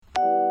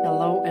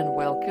Hello and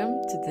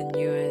welcome to the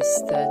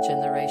newest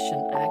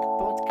Generation Act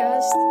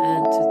podcast.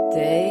 And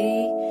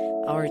today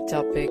our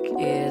topic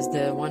is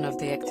one of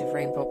the Active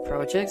Rainbow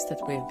projects that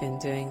we've been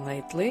doing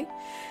lately,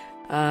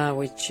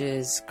 which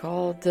is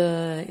called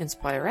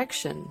Inspire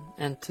Action.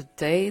 And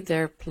today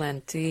there are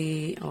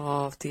plenty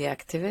of the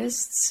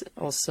activists,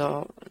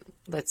 also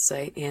let's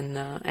say in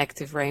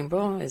Active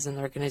Rainbow as an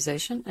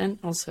organization, and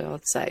also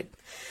outside.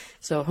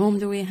 So whom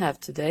do we have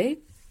today?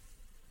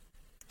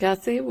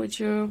 Kathy, would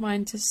you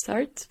mind to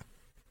start?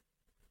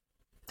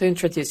 To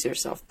introduce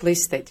yourself,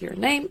 please state your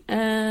name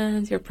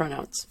and your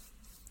pronouns.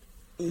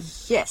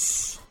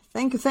 Yes,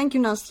 thank you,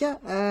 Nastya.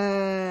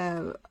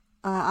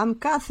 I'm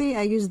Kathy.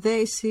 I use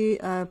they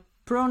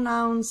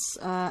pronouns.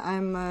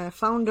 I'm a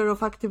founder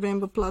of Active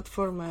Rainbow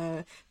platform,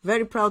 a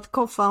very proud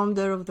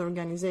co-founder of the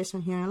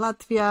organization here in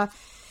Latvia.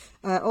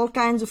 All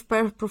kinds of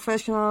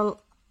professional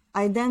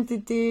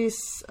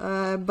identities,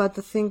 but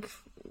I think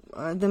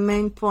the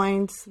main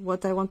point,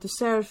 what I want to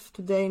serve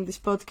today in this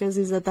podcast,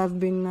 is that I've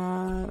been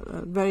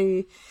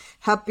very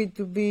happy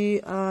to be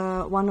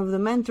one of the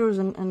mentors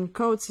and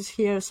coaches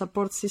here,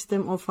 support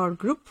system of our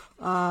group,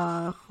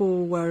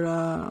 who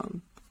were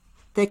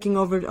taking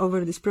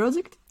over this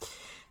project.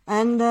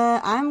 And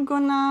I'm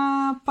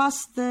gonna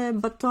pass the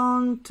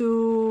baton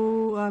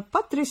to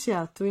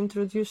Patricia to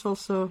introduce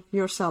also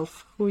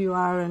yourself, who you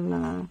are,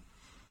 and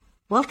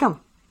welcome.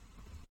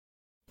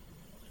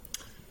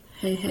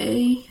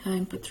 Hey,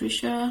 I'm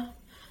Patricia,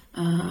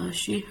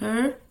 she,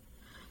 her.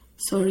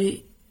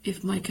 Sorry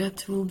if my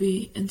cat will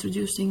be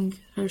introducing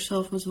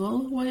herself as well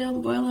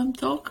while I'm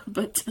talk,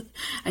 but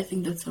I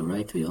think that's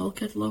alright, we all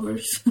cat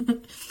lovers.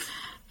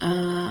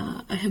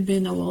 I have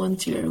been a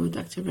volunteer with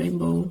Active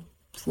Rainbow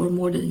for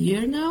more than a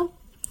year now,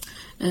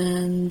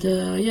 and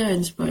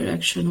Inspire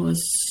Action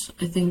was,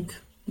 I think,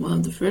 one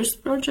of the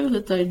first projects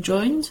that I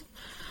joined.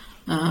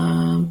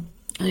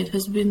 And it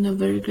has been a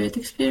very great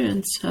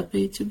experience.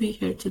 Happy to be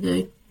here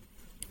today.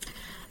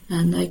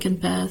 And I can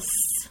pass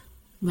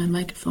my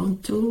microphone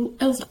to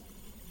Elsa.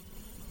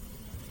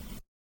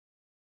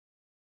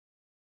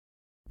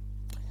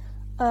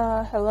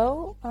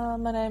 Hello,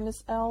 my name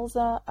is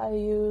Elsa. I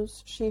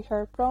use she,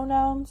 her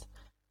pronouns.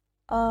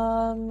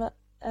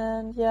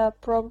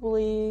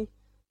 Probably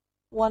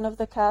one of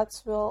the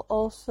cats will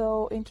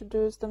also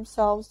introduce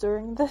themselves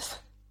during this.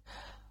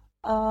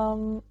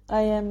 I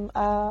am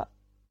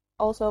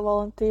also a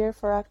volunteer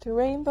for Active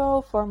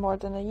Rainbow for more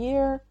than a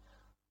year,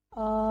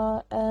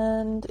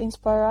 and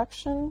Inspire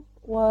Action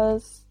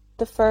was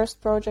the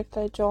first project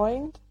I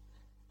joined,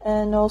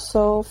 and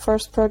also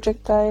first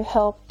project I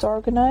helped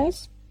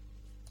organize,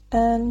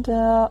 and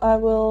I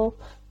will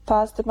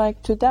pass the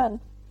mic to Dan.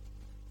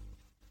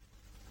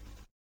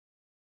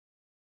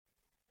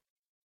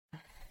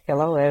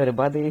 Hello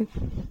everybody,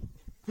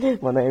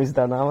 my name is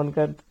Dan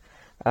Avantgard.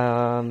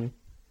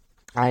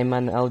 I'm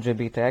an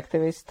LGBT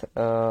activist,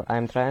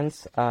 I'm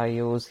trans, I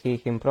use he,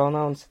 him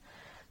pronouns,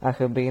 I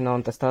have been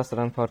on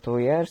testosterone for 2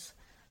 years,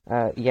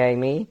 yay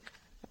me,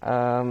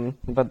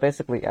 but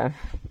basically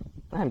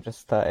I'm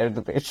just tired,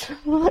 bitch,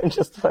 I'm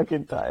just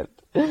fucking tired,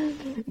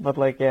 but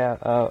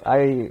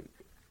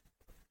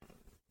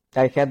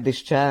I had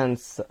this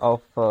chance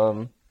of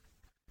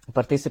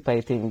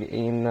participating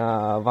in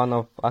one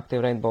of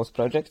Active Rainbow's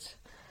projects.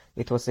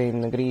 It was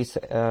in Greece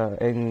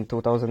in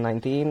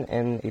 2019,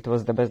 and it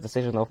was the best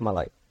decision of my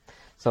life.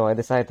 So I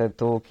decided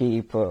to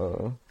keep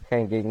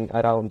hanging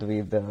around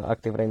with the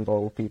Active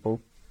Rainbow people.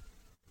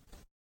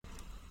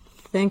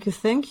 Thank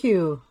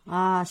you.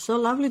 So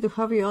lovely to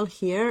have you all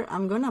here.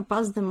 I'm gonna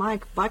pass the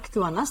mic back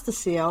to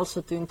Anastasia also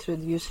to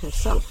introduce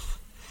herself.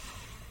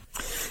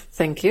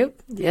 Thank you.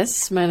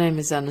 Yes, my name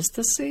is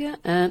Anastasia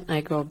and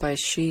I go by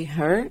she,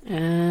 her,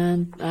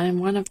 and I'm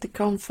one of the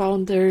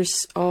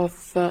co-founders of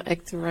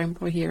Active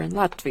Rainbow here in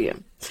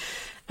Latvia,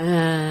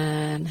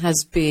 and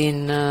has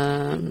been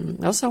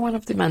also one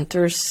of the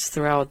mentors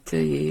throughout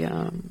the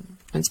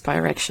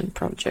Inspire Action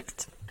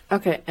project.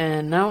 Okay,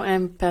 and now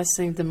I'm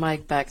passing the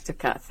mic back to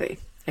Kathy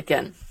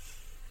again.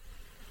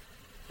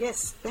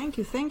 Yes, thank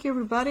you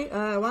everybody.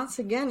 Once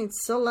again,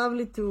 it's so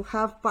lovely to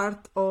have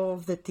part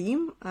of the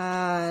team.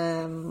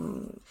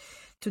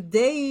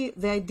 Today,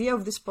 the idea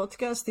of this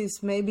podcast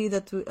is maybe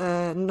that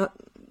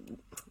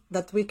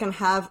we can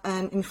have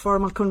an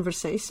informal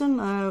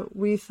conversation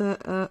with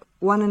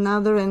one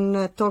another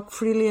and talk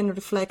freely and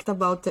reflect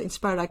about the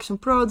Inspire Action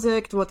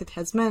project, what it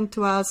has meant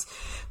to us,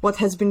 what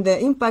has been the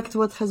impact,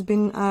 what has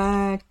been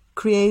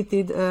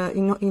created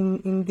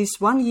in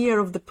this 1 year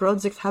of the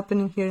project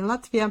happening here in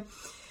Latvia.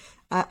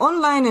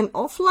 Online and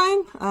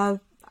offline,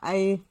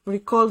 I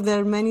recall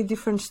there are many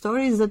different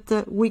stories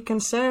that we can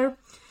share,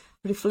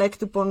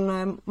 reflect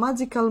upon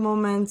magical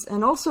moments,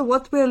 and also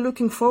what we are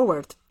looking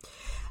forward.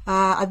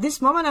 At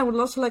this moment, I would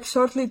also like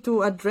shortly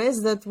to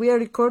address that we are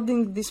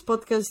recording this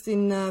podcast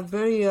in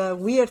very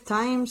weird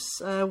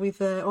times with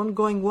the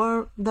ongoing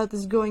war that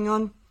is going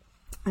on.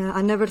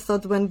 I never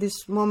thought when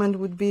this moment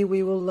would be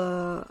we will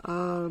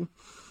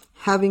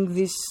having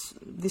this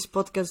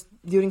podcast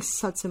during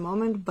such a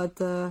moment, but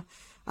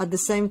at the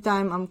same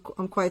time,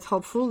 I'm quite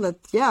hopeful that,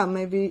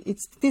 maybe it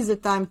is a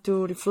time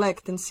to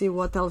reflect and see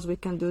what else we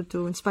can do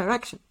to inspire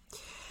action.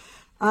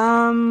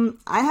 I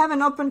have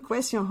an open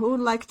question. Who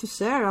would like to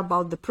share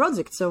about the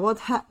project? So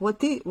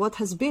what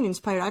has been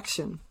Inspire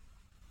Action?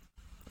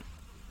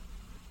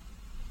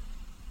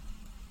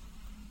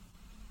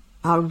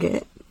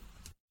 Okay.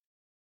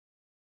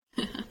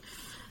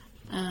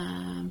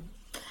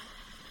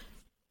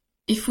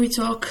 If we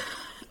talk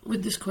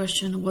with this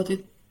question,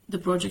 the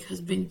project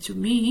has been to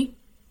me,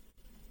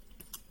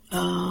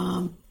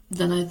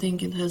 then I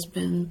think it has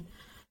been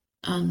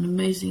an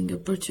amazing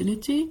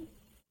opportunity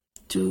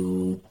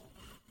to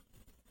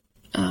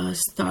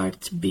start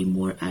to be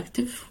more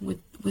active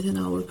within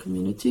our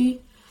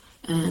community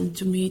and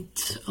to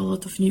meet a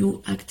lot of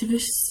new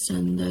activists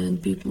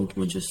and people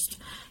who just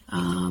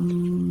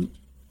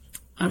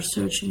are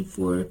searching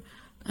for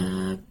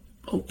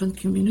open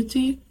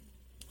community.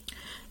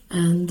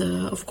 And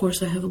of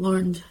course I have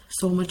learned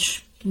so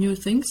much new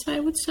things, I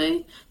would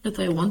say, that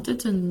I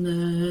wanted,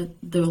 and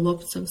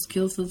developed some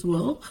skills as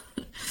well.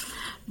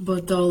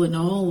 But all in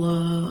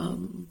all,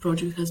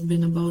 project has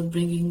been about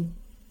bringing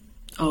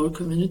our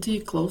community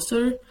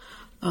closer,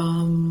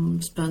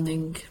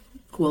 spending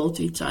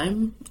quality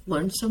time,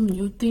 learn some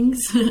new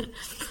things,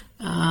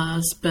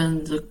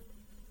 spend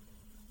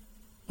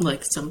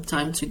some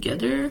time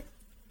together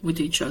with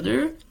each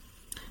other,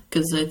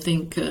 because I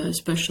think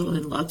especially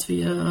in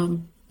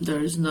Latvia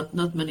there is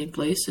not many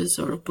places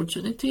or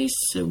opportunities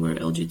where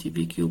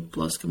LGBTQ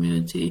plus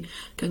community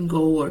can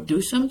go or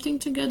do something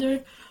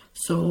together.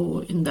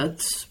 So in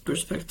that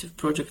perspective,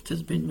 project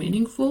has been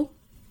meaningful.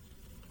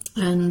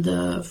 And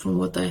from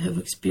what I have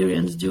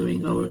experienced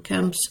during our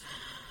camps,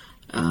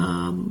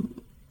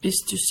 is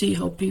to see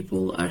how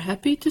people are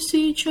happy to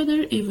see each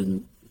other,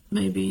 even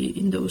maybe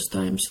in those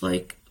times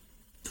like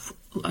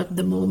at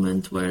the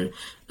moment where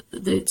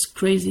it's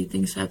crazy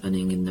things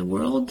happening in the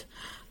world.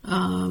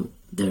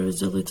 There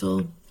is a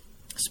little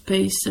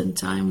space and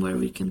time where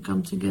we can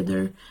come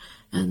together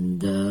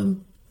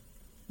and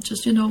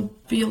just,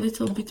 be a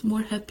little bit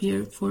more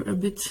happier for a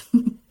bit.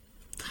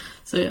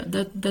 So yeah,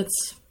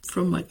 that's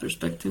from my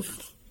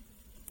perspective.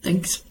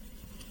 Thanks.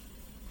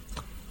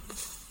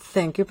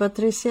 Thank you,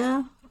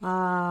 Patricia.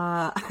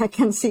 I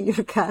can see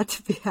your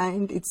cat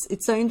behind.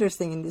 It's so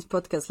interesting in this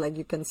podcast. Like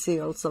you can see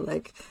also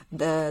like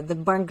the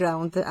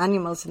background, the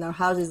animals in our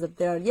houses that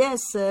they are.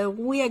 Yes,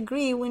 we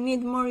agree. We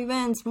need more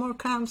events, more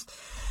camps,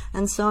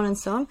 and so on and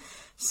so on.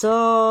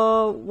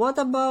 So, what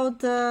about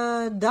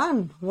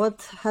Dan?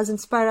 What has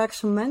Inspire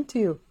Action meant to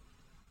you?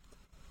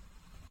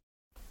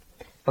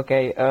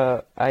 Okay,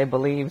 I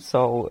believe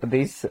so.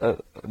 This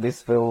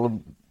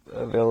will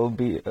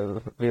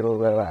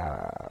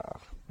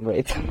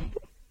wait.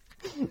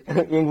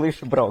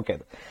 English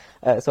broken.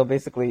 So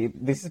basically,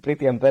 this is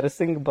pretty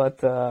embarrassing,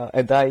 but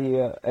and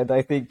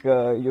I think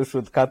you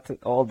should cut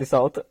all this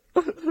out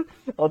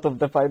out of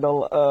the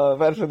final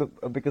version,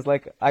 because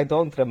I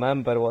don't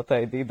remember what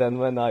I did and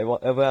where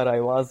I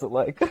was.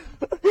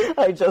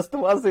 I just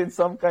was in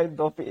some kind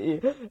of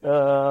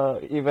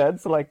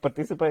events,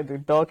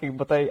 participating, talking,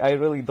 but I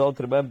really don't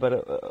remember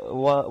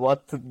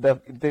what the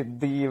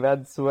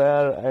events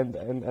were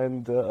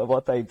and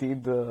what I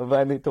did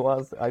when it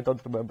was. I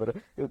don't remember.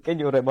 Can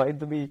you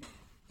remind me?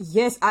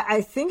 Yes,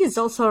 I think it's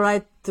also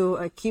right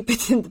to keep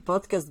it in the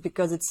podcast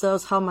because it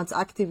shows how much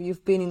active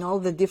you've been in all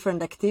the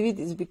different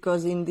activities,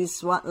 because in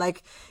this one,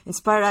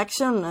 Inspire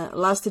Action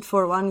lasted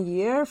for 1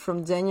 year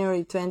from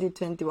January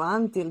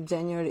 2021 till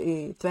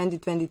January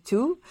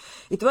 2022.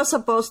 It was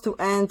supposed to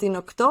end in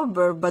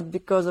October, but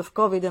because of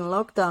COVID and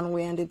lockdown,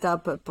 we ended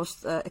up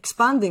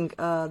expanding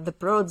the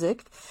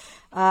project.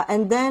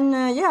 And then,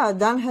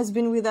 Dan has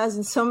been with us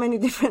in so many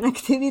different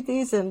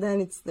activities, and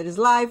then there is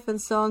life and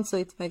so on, so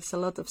it makes a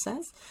lot of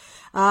sense.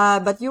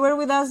 But you were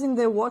with us in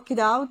the Walk It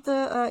Out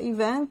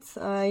event,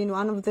 in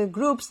one of the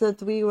groups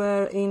that we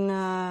were in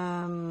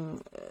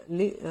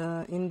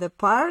the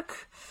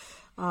park.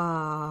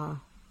 I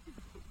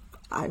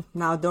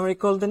now don't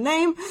recall the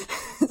name.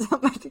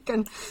 Somebody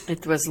can...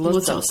 It was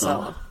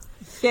Lucausala.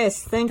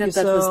 Yes, thank you.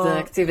 That was the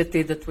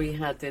activity that we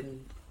had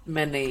in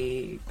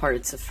many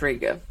parts of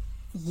Riga.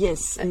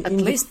 Yes. At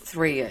least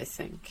 3, I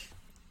think.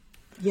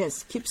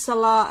 Yes,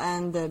 Kipsala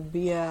and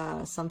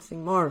Bia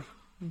something more.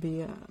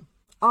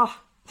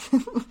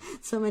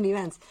 So many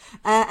events.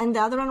 And the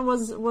other one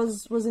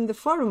was in the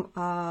forum,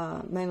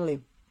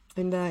 mainly.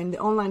 In the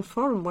online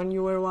forum when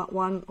you were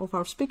one of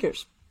our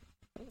speakers.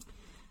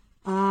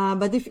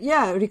 But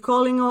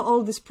recalling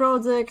all these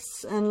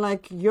projects and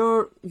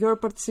your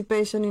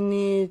participation in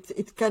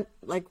it can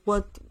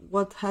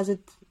what has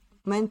it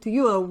meant to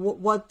you, or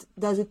what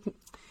does it?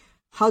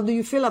 How do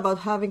you feel about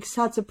having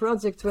such a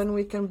project when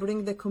we can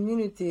bring the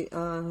community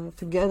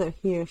together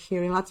here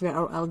in Latvia,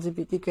 our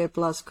LGBTQ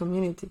plus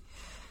community?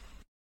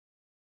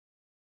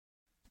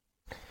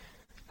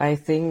 I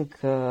think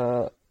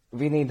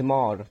we need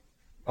more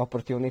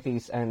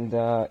opportunities and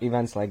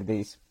events like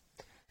this,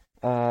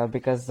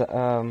 because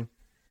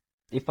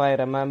if I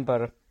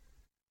remember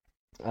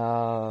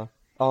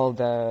all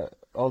the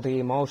all the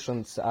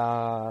emotions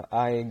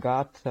I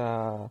got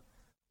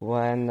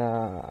when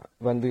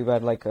we were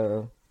like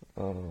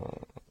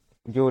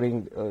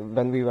during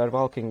when we were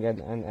walking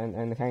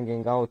and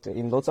hanging out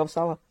in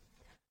Lucavsala.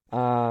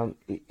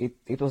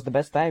 It was the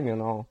best time,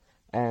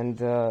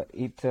 and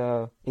it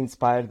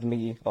inspired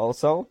me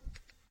also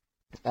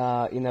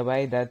in a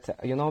way that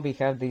we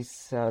have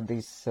this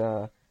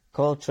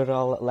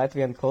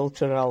Latvian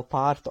cultural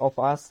part of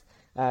us.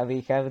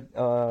 We have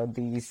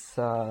these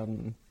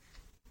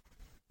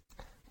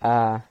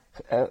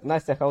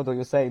Nastya, how do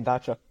you say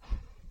dacha?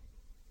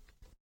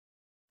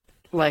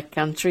 Like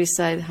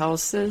countryside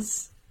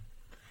houses,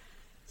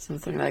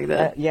 something like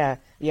that. Yeah,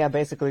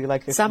 basically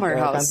like a Summer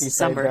house, countryside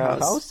summer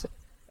house.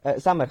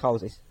 Summer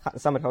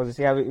houses.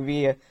 Yeah,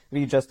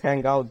 we just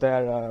hang out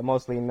there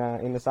mostly in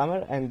the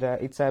summer, and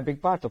it's a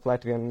big part of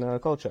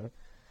Latvian culture.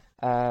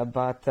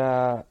 But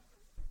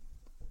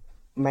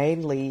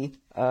mainly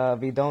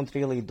we don't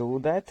really do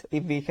that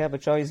if we have a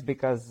choice,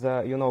 because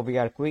we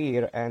are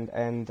queer, and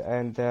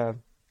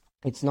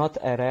it's not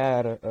a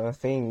rare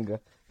thing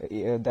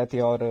that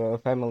your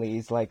family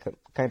is like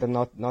kind of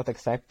not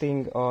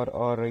accepting,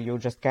 or you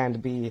just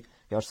can't be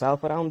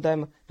yourself around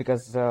them,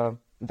 because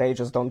they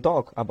just don't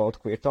talk about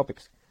queer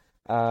topics.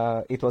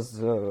 It was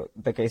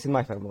the case in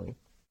my family.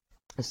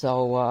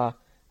 So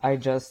I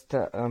just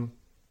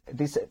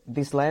this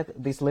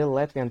little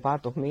Latvian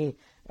part of me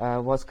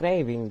was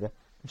craving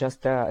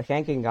just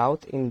hanging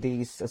out in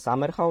these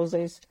summer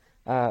houses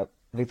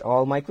with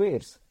all my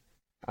queers,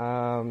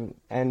 and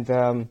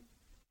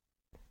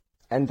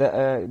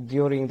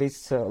during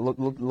this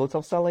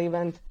Lutovsala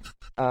event,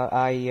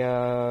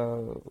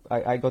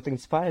 I got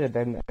inspired,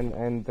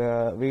 and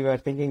we were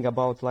thinking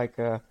about like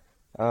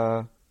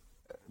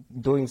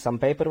doing some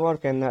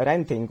paperwork and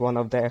renting one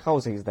of the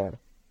houses there.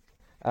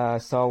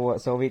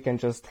 So we can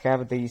just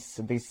have this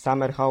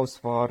summer house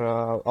for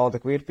all the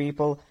queer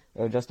people,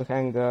 just to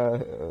hang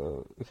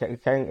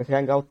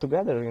out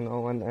together,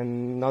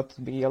 and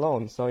not be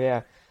alone. So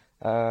yeah,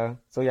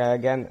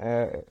 again,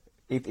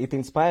 it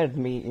inspired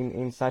me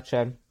in such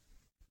a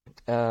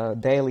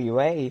daily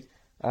way,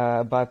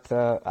 but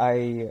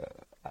I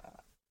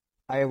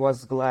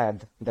was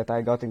glad that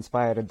I got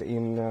inspired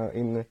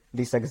in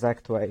this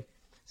exact way.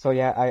 So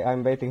yeah,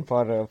 I'm waiting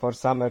for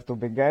summer to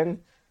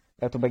begin,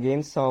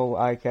 so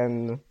I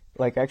can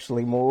like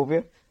actually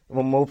move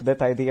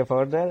that idea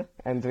further,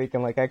 and we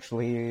can like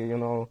actually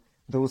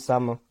do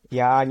some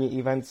Jāņi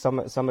event,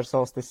 summer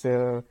solstice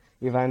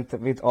event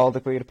with all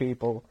the queer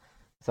people.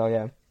 So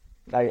yeah,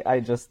 I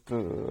just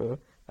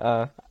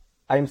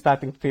I'm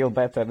starting to feel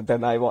better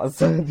than I was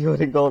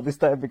during all this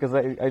time, because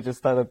I just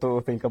started to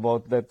think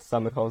about that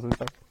summer house and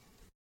stuff.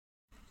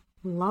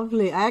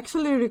 Lovely. I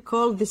actually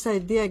recall this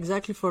idea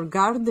exactly for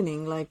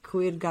gardening, like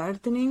queer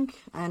gardening.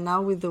 And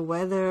now with the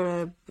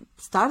weather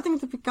starting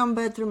to become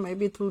better,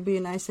 maybe it will be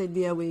a nice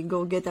idea we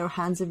go get our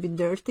hands a bit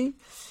dirty.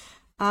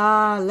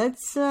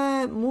 Let's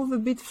move a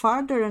bit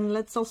farther, and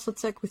let's also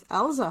check with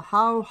Elsa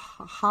how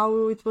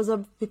it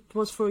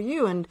was for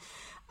you. And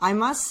I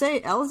must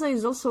say, Elsa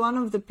is also one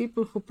of the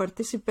people who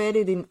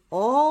participated in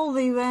all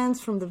the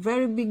events from the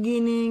very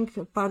beginning,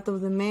 part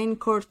of the main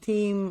core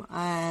team,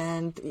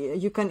 and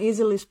you can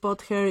easily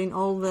spot her in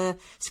all the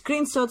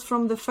screenshots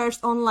from the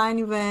first online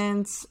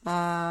events,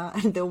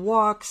 and the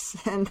walks,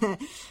 and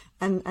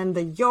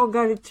the yoga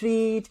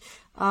retreat,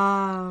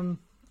 and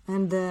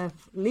the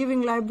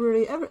living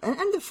library,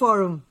 and the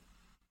forum,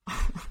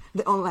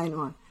 the online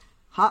one.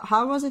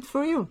 How was it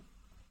for you?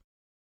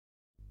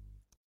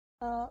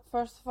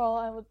 First of all,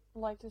 I would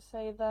like to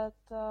say that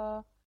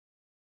the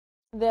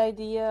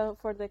idea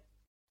for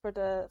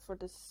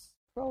this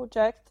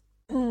project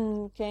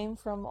came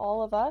from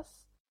all of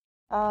us.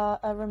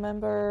 I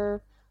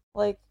remember,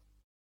 like,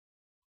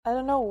 I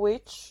don't know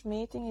which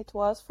meeting it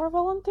was for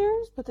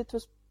volunteers, but it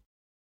was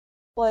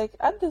like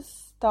at the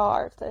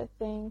start, I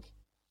think.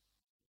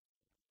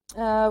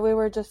 We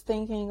were just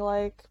thinking,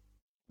 like,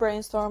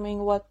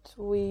 brainstorming what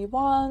we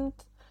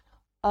want,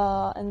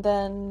 and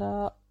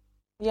then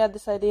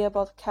this idea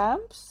about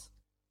camps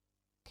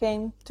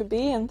came to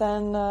be, and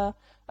then a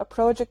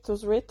project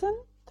was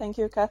written. Thank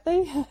you,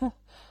 Kathy.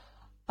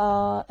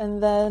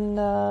 And then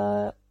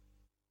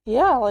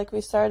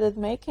we started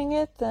making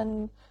it,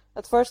 and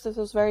at first it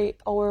was very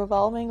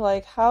overwhelming,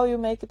 like how you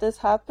make this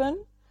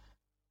happen.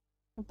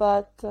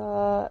 But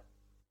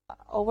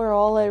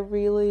overall, I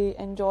really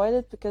enjoyed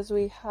it, because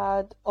we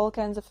had all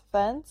kinds of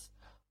events.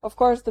 Of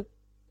course,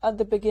 at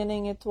the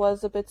beginning it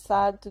was a bit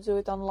sad to do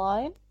it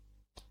online.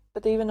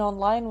 But even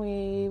online,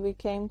 we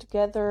came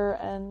together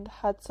and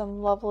had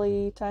some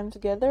lovely time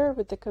together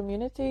with the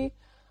community,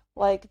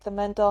 like the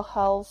mental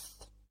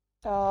health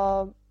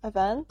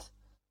event,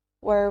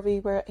 where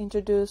we were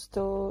introduced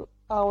to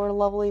our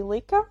lovely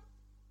Lika,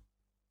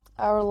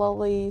 our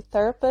lovely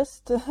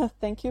therapist.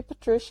 Thank you,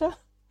 Patricia.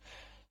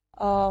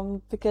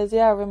 Because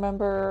I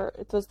remember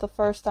it was the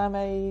first time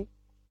I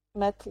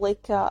met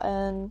Lika,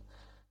 and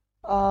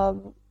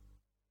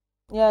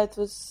it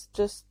was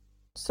just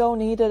so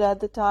needed at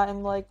the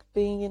time, like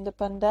being in the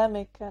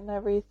pandemic and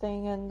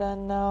everything. And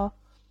then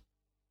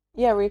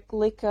yeah,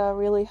 Rika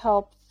really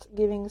helped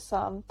giving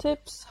some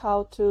tips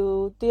how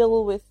to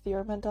deal with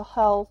your mental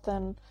health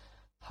and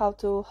how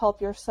to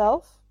help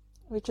yourself,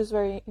 which is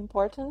very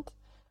important.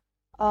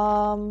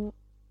 And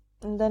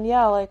then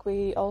yeah, like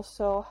we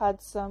also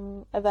had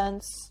some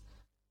events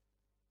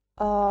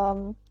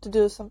to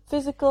do some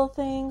physical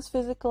things,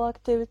 physical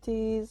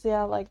activities,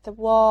 yeah, like the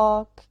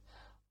walk,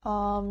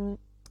 and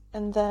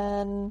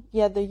then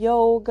yeah, the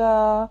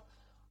yoga,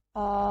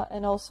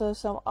 and also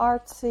some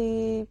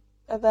artsy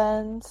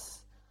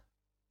events.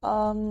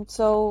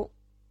 So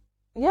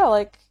yeah,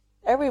 like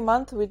every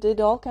month we did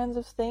all kinds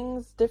of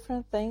things,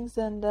 different things,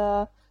 and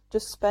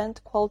just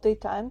spent quality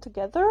time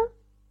together.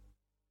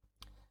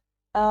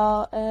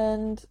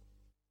 And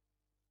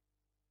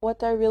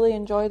what I really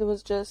enjoyed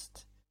was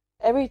just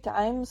every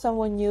time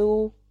someone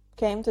new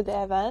came to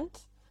the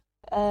event,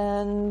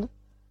 and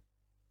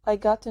I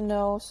got to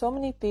know so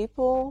many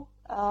people,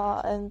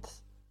 and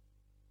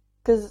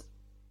because,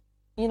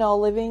 you know,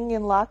 living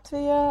in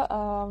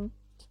Latvia,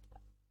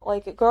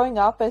 like growing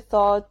up, I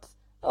thought,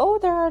 oh,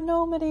 there are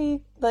no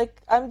many,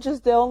 like I'm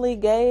just the only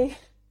gay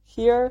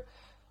here.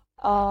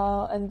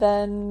 And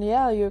then,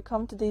 yeah, you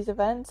come to these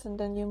events and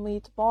then you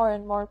meet more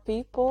and more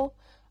people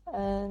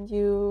and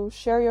you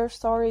share your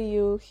story,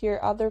 you hear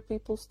other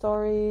people's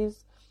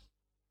stories.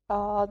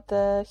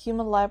 The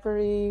Human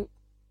Library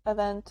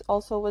event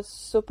also was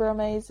super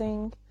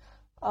amazing.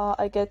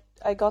 I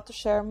got to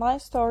share my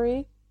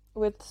story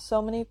with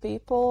so many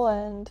people,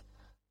 and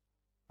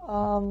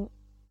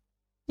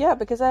yeah,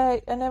 because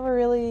I never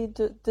really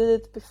did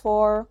it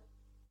before.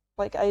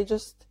 Like I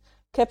just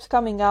kept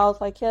coming out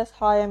like, yes,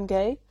 hi, I'm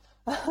gay.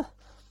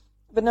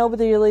 But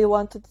nobody really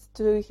wanted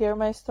to hear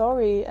my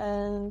story,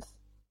 and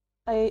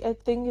I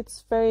think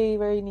it's very,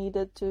 very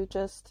needed to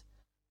just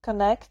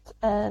connect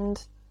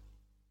and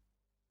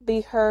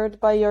be heard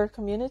by your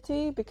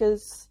community,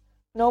 because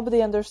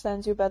nobody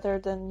understands you better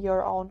than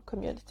your own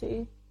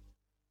community.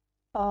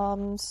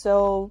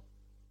 So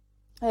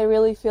I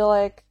really feel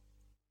like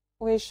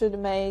we should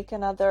make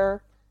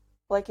another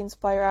like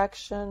Inspire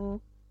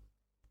Action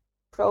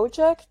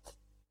project,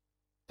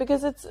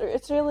 because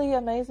it's really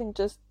amazing.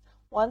 Just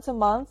once a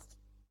month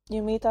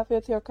you meet up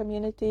with your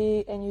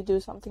community and you do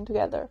something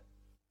together.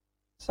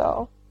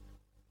 So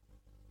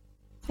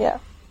yeah.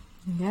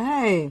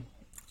 Yay!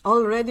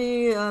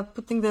 Already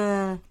putting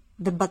the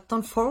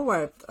baton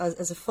forward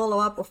as a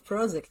follow-up of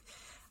project.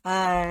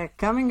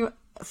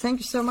 Thank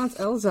you so much,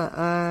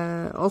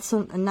 Elsa.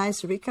 Also a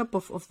nice recap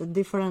of the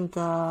different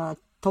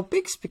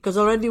topics, because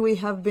already we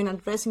have been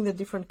addressing the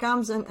different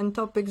camps and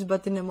topics,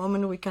 but in a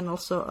moment we can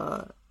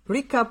also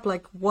recap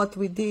like what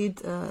we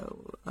did,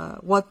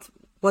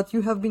 what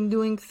you have been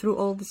doing through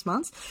all these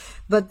months.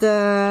 But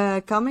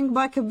coming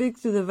back a bit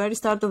to the very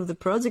start of the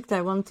project,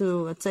 I want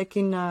to check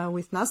in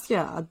with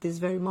Nastya at this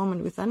very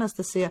moment, with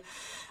Anastasia,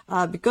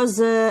 because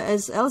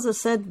as Elsa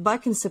said,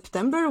 back in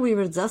September we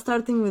were just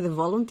starting with the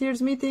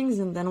volunteers meetings,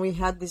 and then we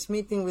had this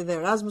meeting with the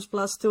Erasmus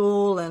Plus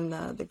tool and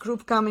the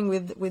group coming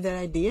with their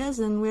ideas,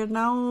 and we're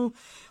now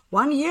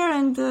 1 year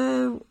and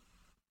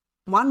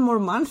one more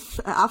month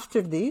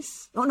after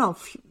this.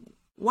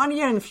 1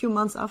 year and a few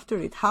months after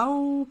it.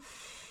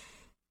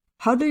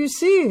 How do you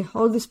see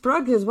all this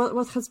progress?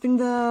 What has been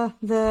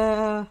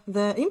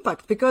the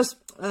impact? Because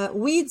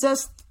we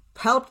just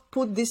helped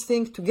put this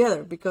thing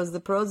together, because the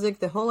project,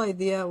 the whole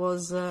idea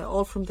was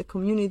all from the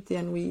community,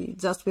 and we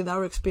just, with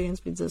our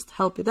experience, we just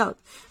help it out.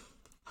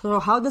 So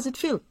how does it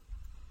feel?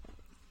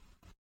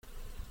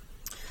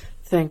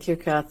 Thank you,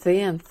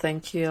 Kathy, and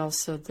thank you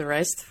also the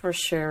rest for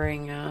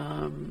sharing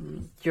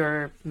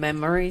your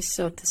memories,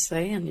 so to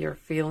say, and your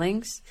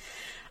feelings.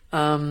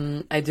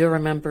 I do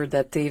remember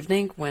that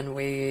evening when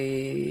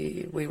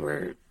we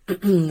were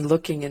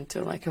looking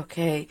into like,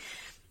 okay,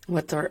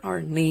 what are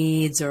our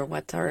needs, or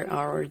what are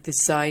our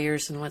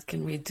desires, and what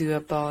can we do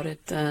about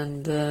it?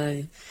 And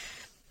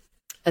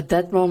at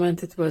that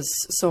moment, it was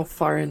so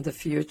far in the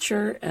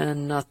future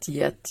and not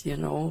yet,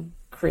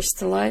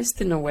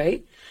 crystallized in a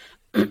way.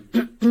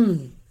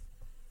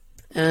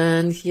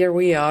 And here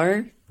we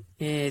are.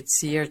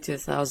 It's year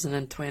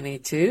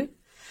 2022.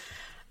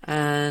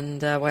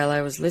 And while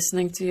I was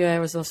listening to you, I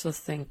was also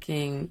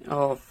thinking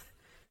of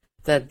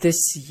that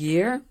this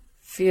year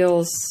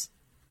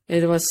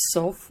it was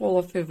so full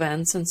of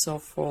events and so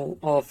full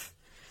of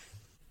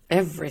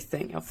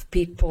everything, of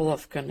people,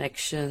 of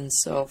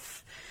connections,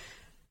 of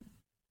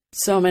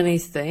so many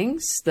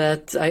things,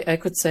 that I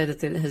could say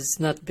that it has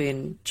not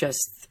been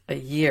just a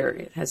year.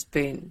 It has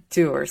been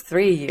 2 or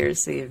 3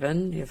 years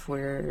even, if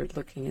we're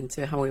looking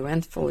into how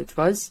eventful it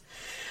was.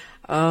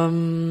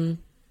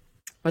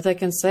 But I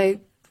can say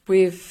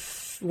we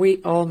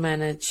all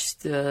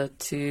managed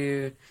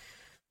to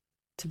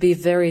be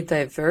very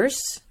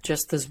diverse,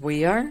 just as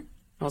we are.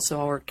 Also,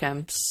 our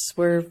camps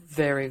were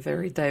very,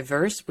 very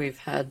diverse. We've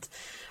had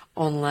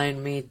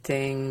online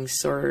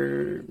meetings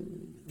or,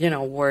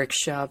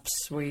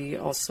 workshops. We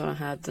also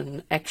had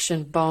an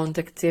action-bound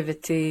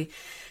activity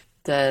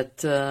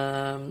that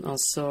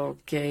also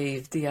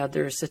gave the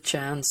others a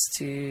chance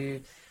to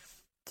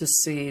to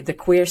see the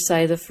queer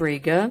side of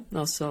Riga,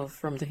 also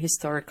from the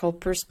historical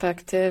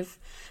perspective.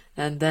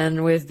 And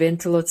then we've been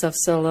to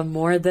Luțavsăla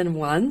more than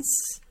once,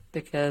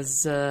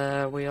 because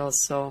we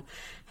also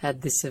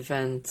had this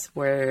event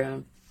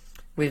where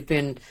we've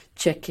been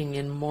checking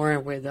in more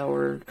with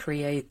our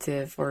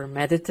creative or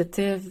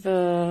meditative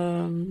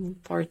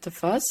part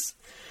of us.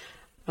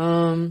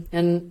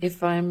 And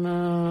if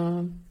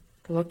I'm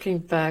looking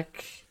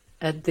back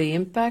at the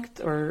impact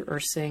or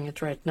seeing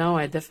it right now,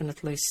 I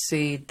definitely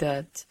see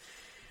that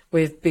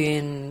we've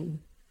been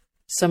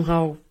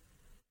somehow,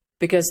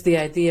 because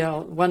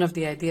one of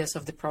the ideas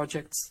of the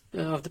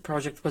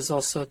project was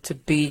also to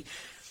be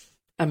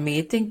a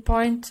meeting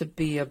point, to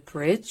be a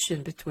bridge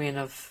in between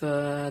of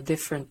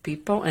different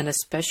people, and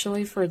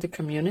especially for the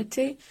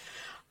community,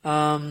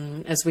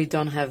 as we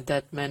don't have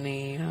that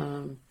many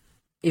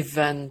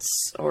events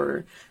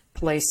or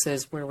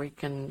places where we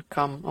can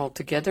come all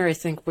together. I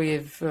think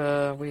we've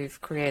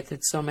created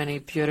so many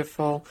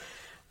beautiful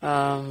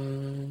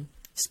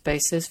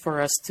spaces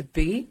for us to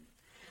be,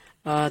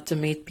 to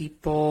meet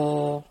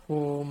people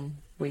whom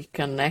we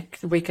can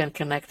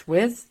connect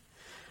with.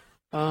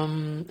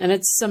 And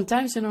it's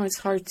sometimes, it's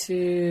hard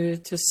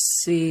to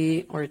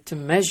see or to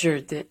measure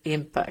the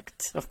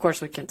impact. Of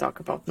course, we can talk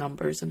about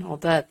numbers and all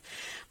that,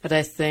 but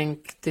I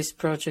think this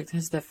project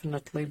has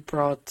definitely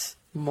brought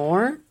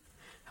more.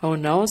 Who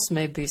knows,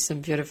 maybe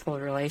some beautiful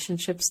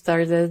relationships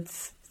started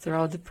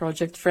throughout the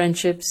project,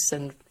 friendships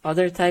and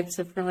other types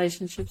of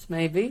relationships,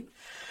 maybe.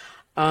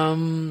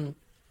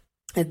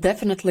 It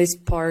definitely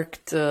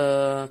sparked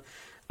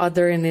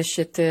other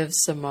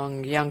initiatives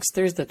among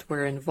youngsters that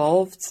were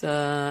involved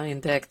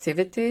in the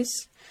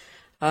activities,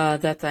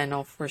 that I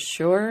know for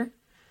sure.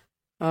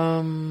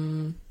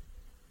 So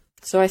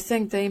I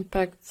think the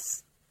impact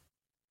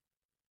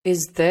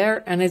is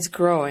there, and it's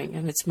growing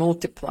and it's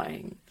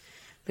multiplying,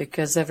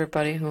 because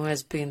everybody who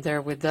has been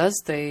there with us,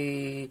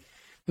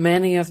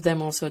 many of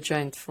them also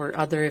joined for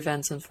other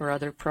events and for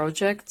other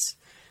projects.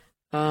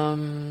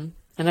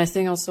 And I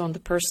think also on the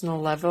personal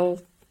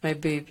level,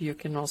 maybe you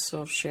can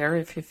also share,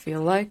 if you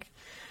feel like,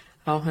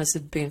 how has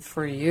it been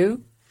for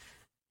you?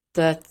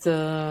 That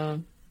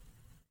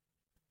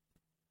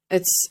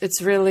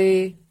it's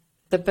really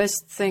the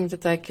best thing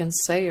that I can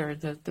say, or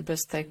the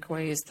best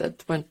takeaway is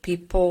that when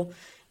people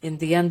in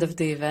the end of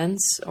the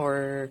events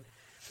or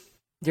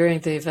during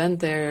the event,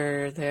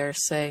 they're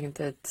saying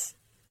that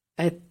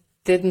I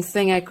didn't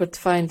think I could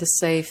find a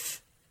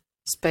safe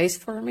space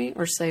for me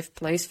or safe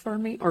place for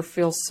me or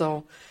feel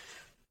so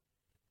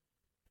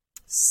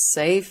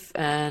safe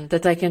and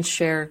that I can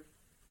share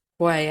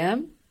who I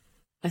am.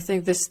 I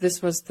think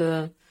this was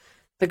the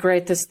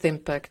greatest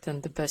impact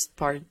and the best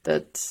part,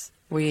 that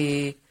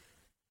we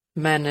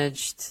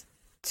managed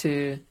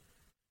to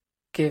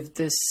give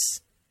this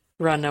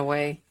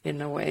runaway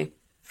in a way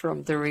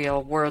from the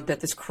real world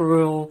that is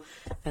cruel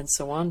and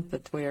so on,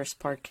 but we are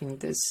sparking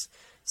this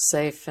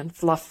safe and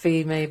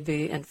fluffy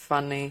maybe and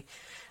funny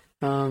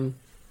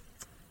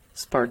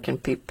spark in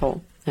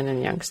people and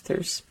in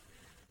youngsters.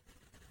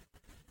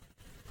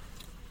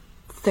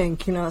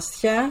 Thank you,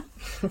 Nastya.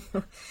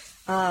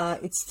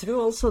 It's true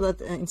also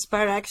that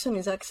Inspire Action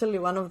is actually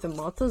one of the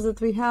mottos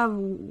that we have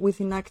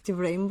within Active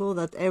Rainbow,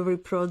 that every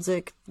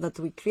project that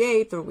we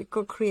create or we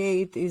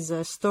co-create is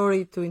a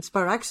story to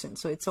inspire action.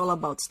 So it's all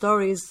about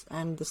stories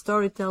and the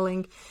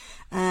storytelling,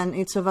 and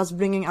each of us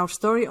bringing our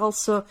story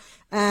also.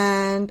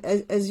 And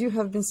as you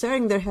have been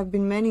sharing, there have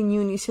been many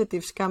new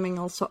initiatives coming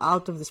also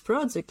out of this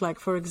project.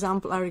 Like, for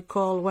example, I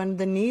recall when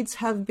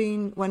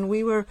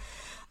we were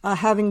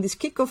having this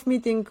kickoff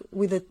meeting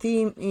with the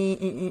team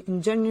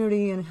in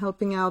January and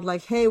helping out,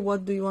 like, hey,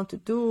 what do you want to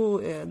do?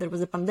 There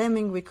was a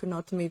pandemic, we could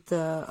not meet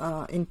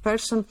in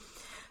person.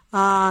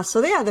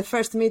 The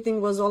first meeting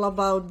was all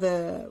about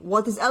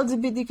what is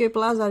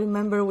LGBTQ+. I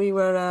remember we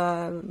were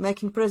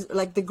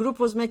the group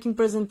was making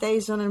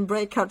presentation and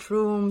breakout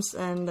rooms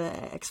and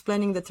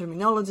explaining the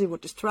terminology,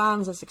 what is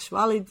trans,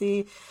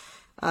 asexuality,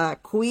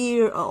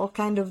 queer, all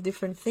kind of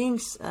different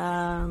things,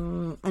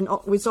 and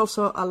which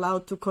also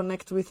allowed to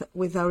connect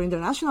with our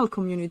international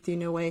community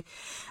in a way.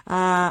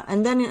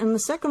 And then in the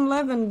second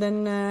level,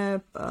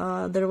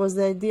 there was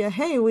the idea,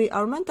 hey,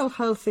 our mental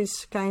health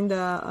is kind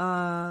of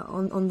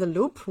on the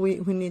loop. We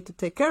need to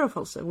take care of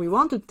ourselves. We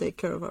want to take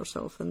care of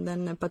ourselves. And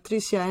then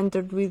Patricia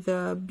entered with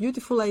a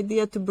beautiful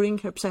idea to bring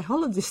her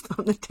psychologist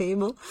on the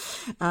table.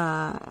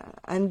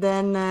 And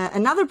then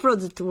another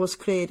project was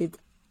created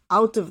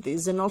out of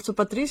this. And also,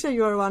 Patricia,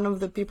 you are one of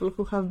the people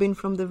who have been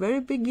from the very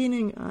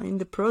beginning in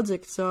the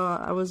project. So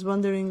I was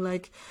wondering,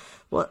 like,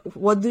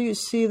 what do you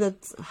see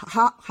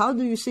how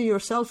do you see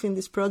yourself in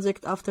this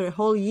project after a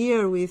whole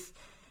year with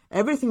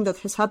everything that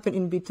has happened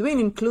in between,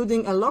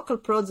 including a local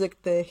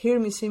project, the Hear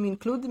Me, See Me,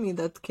 Include Me,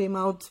 that came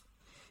out,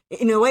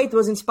 in a way it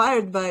was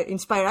inspired by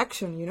Inspire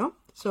Action,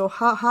 So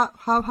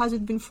how has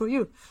it been for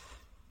you?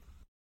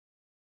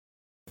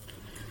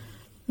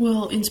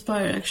 Well,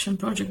 Inspire Action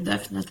project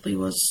definitely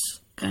was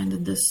kind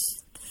of this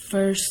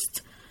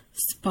first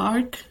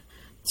spark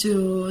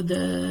to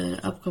the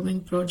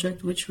upcoming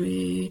project which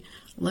we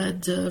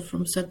led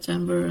from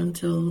September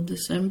until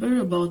December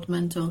about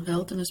mental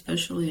health, and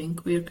especially in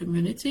queer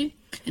community,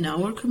 in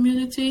our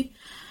community.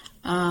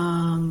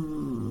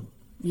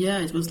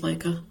 It was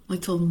like a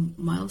little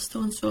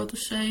milestone, so to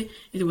say.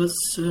 It was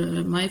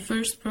my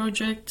first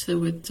project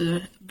with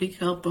big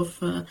help of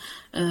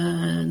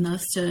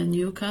Nastya and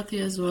you, Kathy,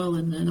 as well,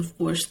 and of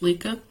course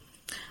Lika.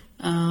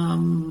 What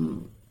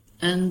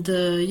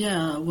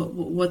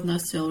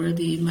Nastya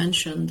already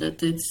mentioned,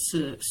 that it's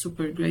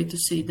super great to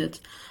see that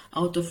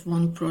out of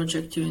one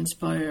project you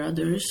inspire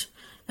others,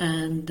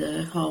 and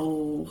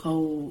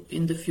how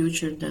in the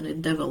future then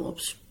it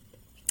develops.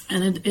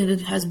 And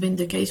it has been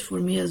the case for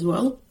me as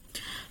well.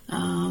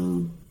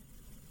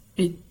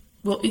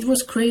 It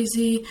was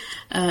crazy,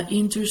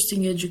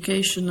 interesting,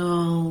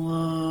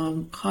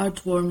 educational,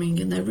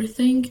 heartwarming, and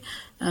everything.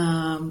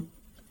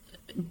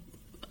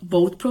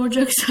 Both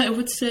projects, I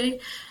would say,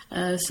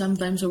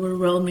 sometimes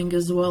overwhelming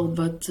as well,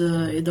 but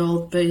it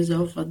all pays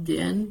off at the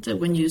end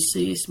when you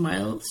see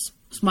smiles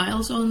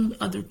on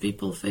other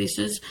people's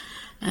faces,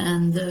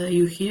 and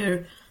you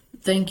hear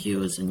thank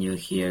yous, and you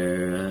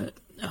hear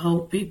how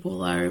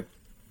people are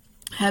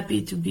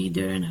happy to be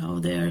there, and how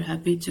they are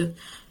happy to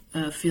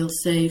feel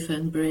safe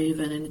and brave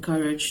and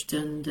encouraged,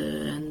 and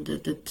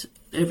that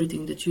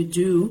everything that you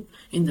do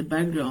in the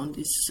background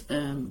is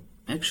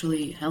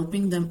actually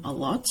helping them a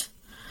lot.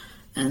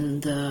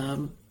 And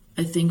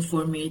I think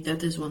for me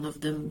that is one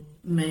of the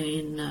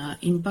main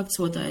impacts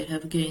what I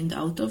have gained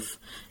out of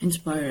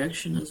Inspire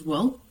Action as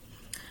well.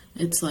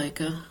 It's like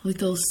a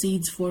little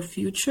seeds for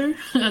future,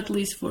 at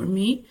least for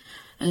me.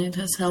 And it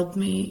has helped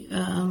me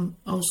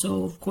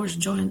also, of course,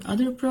 join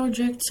other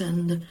projects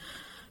and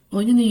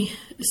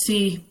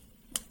see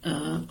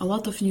a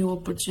lot of new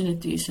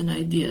opportunities and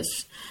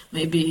ideas,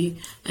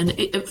 maybe. And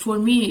for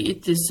me,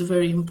 it is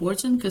very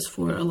important, because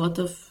for a lot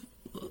of,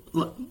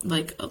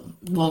 like a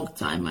long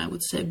time, I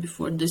would say,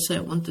 before this,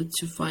 I wanted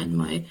to find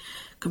my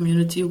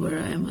community where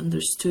I am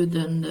understood,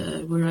 and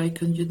where I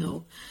can,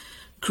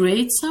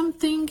 create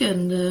something,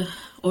 and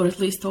or at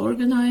least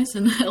organize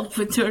and help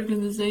with the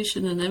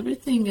organization and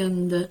everything.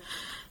 And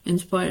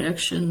Inspire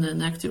Action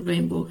and Active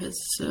Rainbow has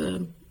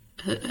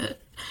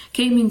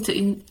came in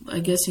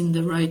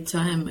the right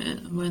time,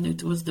 when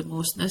it was the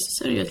most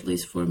necessary, at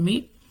least for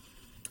me.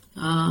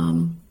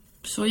 A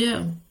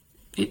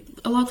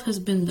lot has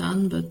been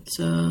done, but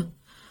a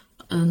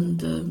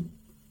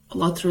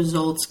lot of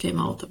results came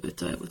out of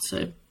it, I would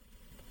say.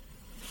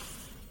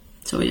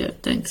 So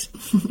thanks.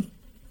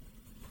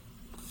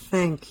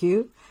 Thank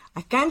you.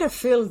 I kind of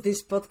feel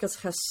this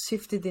podcast has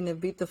shifted in a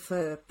bit of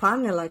a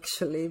panel,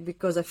 actually,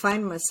 because I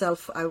find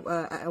myself,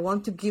 I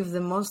want to give the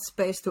most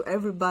space to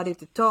everybody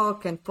to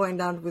talk and point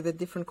out with the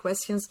different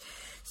questions.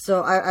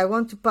 So I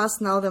want to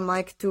pass now the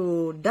mic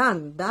to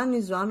Dan. Dan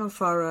is one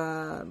of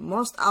our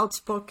most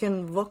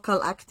outspoken vocal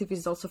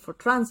activists also for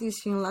trans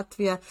issue in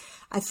Latvia.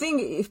 I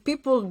think if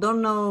people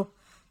don't know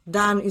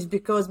Dan, is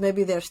because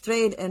maybe they're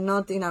straight and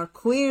not in our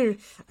queer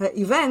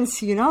events,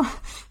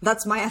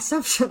 That's my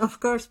assumption, of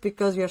course,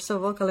 because you're so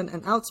vocal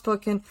and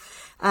outspoken.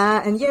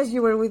 And yes,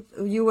 you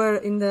were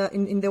in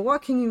the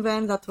walking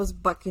event that was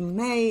back in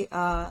May.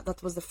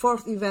 That was the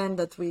fourth event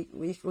that we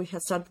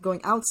had started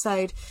going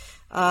outside,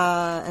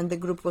 and the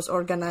group was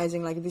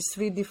organizing like these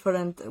 3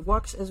 different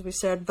walks, as we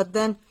said. But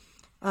then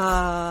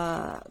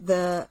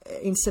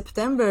in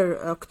September,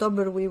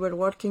 October, we were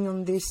working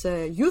on this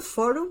youth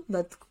forum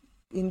that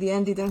in the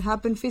end didn't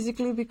happen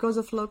physically because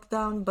of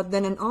lockdown, but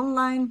then an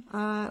online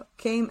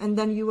came, and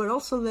then you were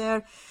also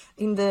there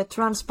in the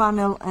trans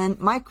panel. And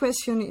my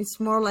question is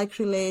more like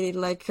related,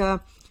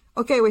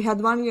 okay, we had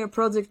 1-year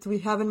project, we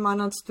haven't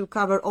managed to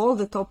cover all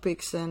the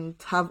topics and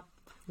have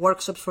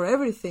workshops for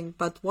everything,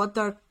 but what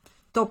are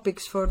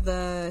topics for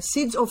the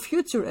seeds of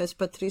future, as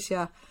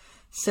Patricia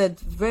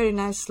said very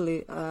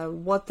nicely?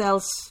 What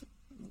else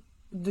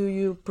do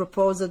you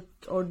propose,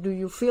 or do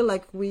you feel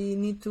like we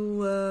need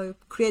to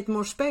create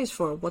more space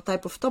for? What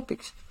type of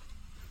topics?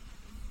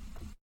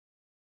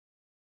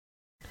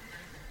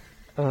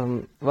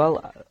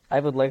 Well, I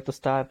would like to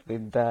start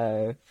with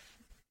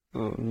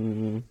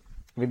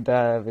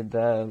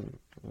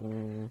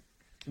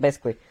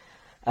basically,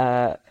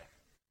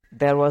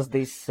 there was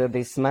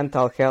this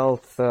mental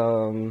health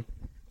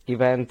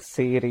event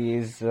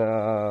series,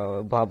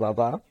 blah blah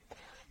blah.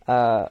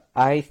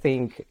 I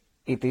think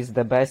it is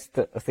the best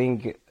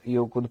thing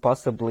you could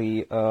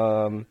possibly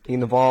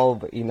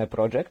involve in a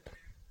project.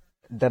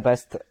 The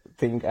best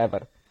thing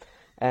ever.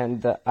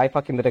 And I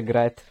fucking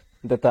regret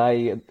that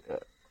I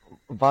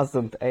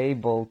wasn't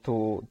able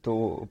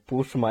to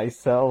push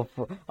myself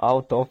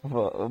out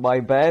of my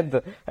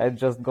bed and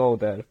just go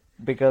there.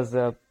 Because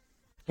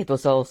it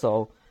was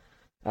also,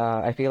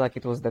 I feel like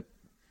it was the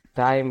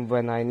time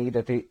when I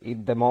needed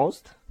it the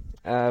most.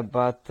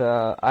 But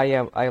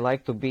I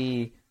like to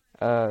be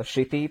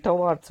shitty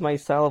towards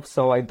myself,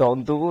 so I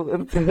don't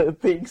do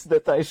things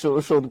that I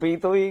should be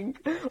doing,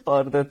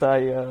 or that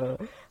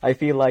I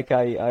feel like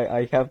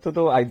I have to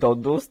do. I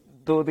don't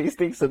do these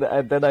things,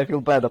 and then I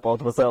feel bad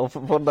about myself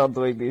for not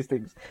doing these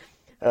things.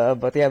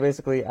 But yeah,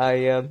 basically,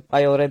 I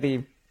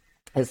already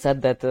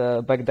said that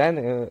back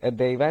then at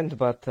the event,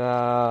 but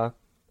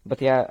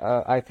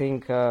yeah, I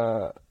think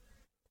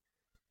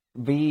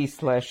we/you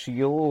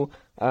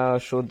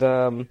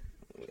should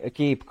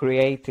keep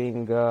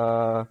creating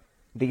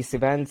these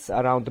events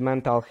around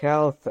mental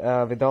health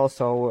with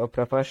also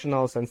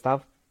professionals and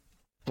stuff.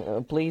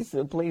 Please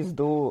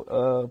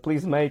do.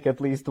 Please make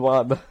at least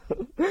one,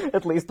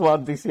 at least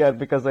one this year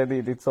because I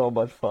need it so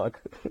much.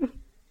 Fuck.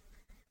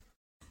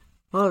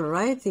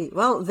 Alrighty.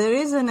 Well, there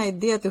is an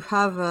idea to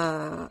have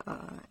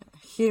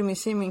Hear Me,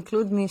 See Me,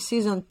 Include Me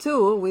Season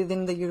 2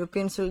 within the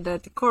European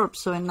Solidarity Corps,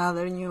 so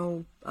another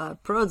new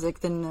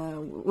project, and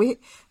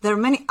there are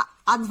many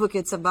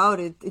advocates about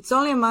it. It's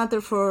only a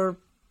matter for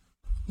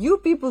you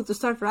people to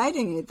start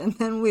writing it, and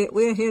then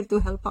we're here to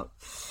help out.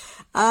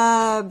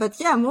 But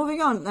yeah,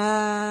 moving on.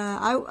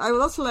 I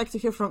would also like to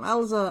hear from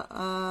Elsa.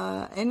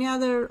 Any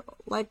other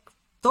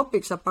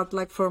topics apart,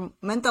 for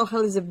mental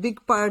health is a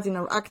big part in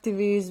our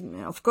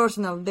activism, of course,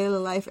 in our daily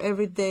life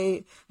every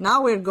day.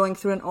 Now we're going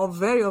through a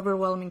very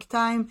overwhelming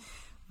time.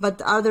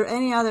 But are there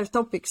any other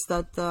topics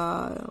that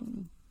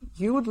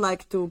you would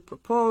like to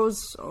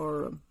propose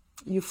or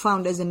you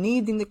found as a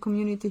need in the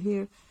community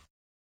here?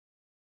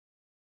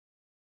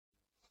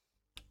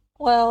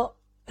 Well,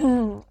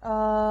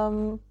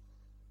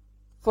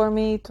 for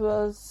me,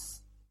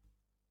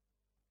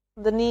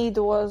 the need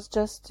was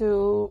just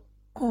to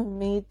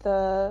meet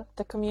the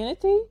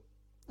community,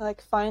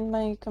 find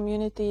my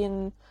community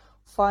and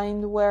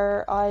find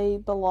where I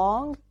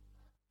belong.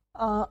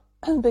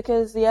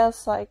 Because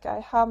yes, I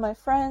have my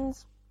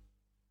friends,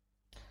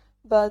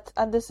 but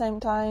at the same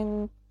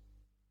time,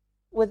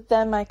 with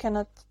them I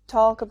cannot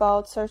talk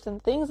about certain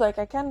things. I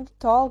can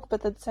talk,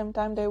 but at the same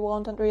time they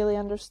won't really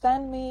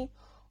understand me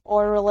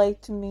or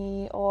relate to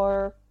me,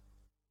 or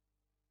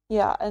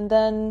yeah. And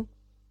then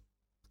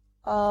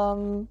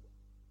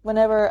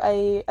whenever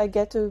I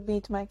get to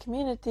meet my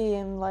community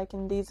and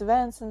in these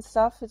events and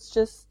stuff, it's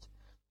just,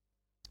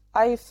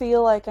 I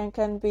feel like I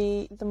can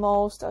be the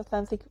most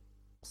authentic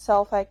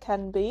self I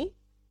can be.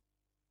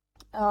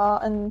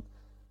 And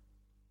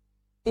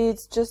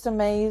it's just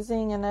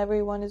amazing, and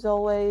everyone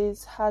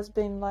has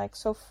been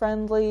so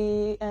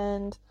friendly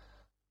and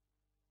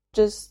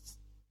just,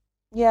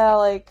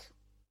 yeah,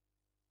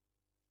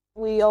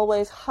 we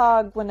always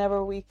hug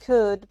whenever we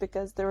could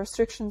because the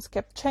restrictions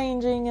kept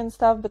changing and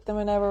stuff, but then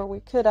whenever we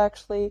could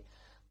actually,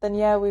 then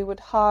yeah, we would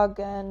hug,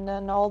 and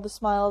all the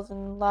smiles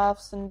and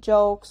laughs and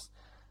jokes,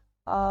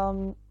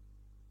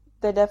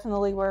 they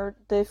definitely were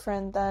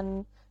different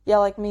than,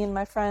 yeah, me and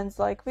my friends,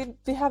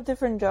 we have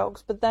different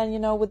jokes, but then,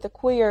 with the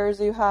queers,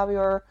 you have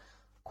your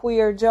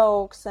queer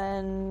jokes,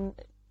 and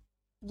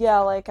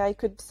yeah, I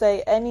could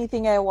say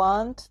anything I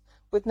want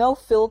with no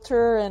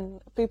filter,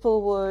 and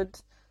people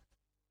would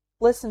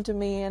listen to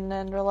me and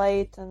then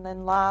relate and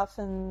then laugh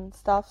and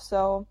stuff.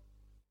 So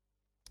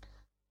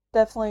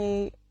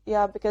definitely,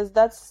 yeah, because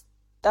that's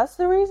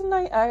the reason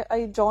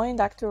I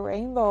joined Active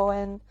Rainbow,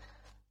 and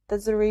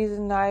that's the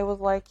reason I was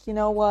you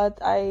know what,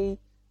 I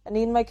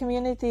need my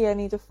community, I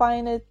need to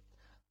find it,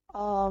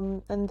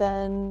 and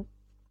then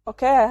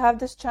okay, I have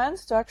this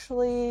chance to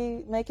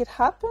actually make it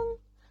happen.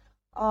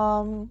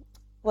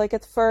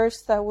 At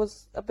first I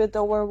was a bit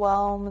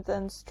overwhelmed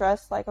and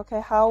stressed,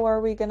 okay, how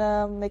are we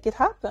gonna make it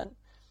happen?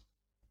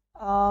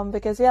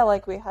 Because yeah,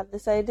 we had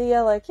this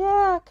idea,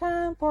 yeah,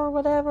 camp or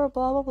whatever,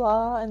 blah blah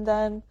blah, and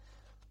then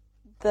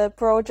the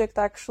project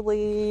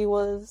actually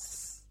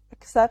was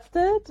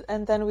accepted,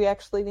 and then we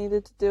actually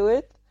needed to do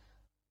it.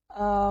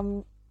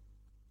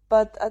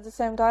 But at the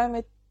same time,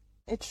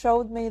 it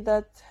showed me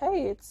that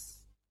hey,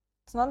 it's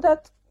not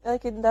that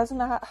it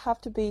doesn't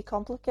have to be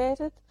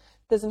complicated,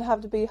 it doesn't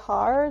have to be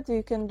hard.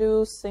 You can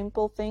do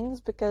simple things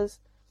because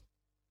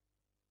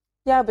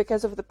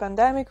of the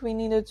pandemic, we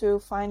needed to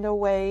find a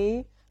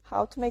way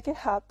how to make it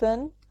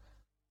happen.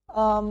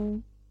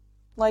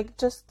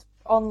 Just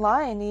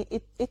online,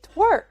 it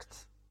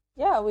worked.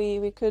 Yeah,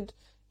 we could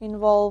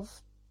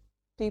involve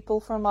people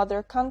from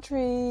other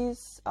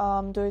countries,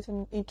 do it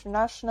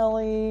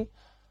internationally,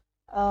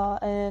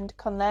 and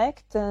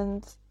connect.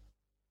 And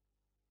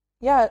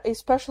yeah,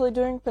 especially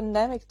during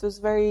pandemic, it was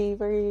very,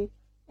 very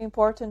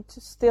important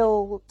to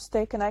still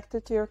stay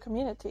connected to your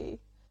community,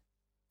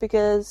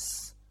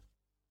 because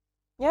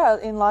yeah,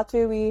 in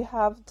Latvia we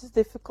have this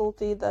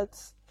difficulty that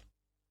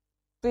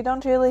we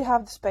don't really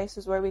have the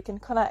spaces where we can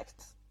connect.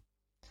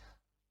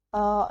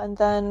 And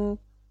then,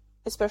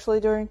 especially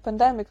during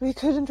pandemic, we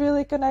couldn't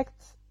really connect.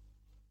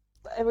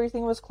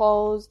 Everything was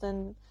closed,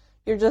 and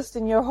you're just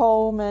in your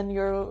home, and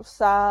you're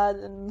sad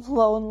and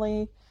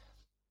lonely.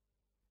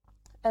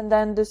 And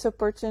then this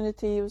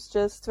opportunity was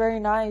just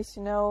very nice,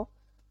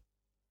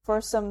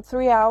 For some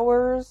 3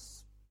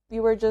 hours,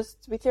 you were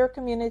just with your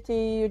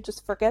community, you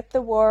just forget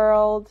the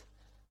world.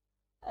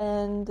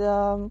 And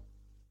then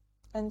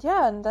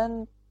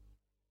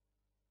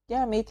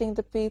meeting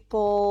the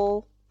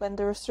people when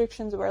the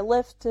restrictions were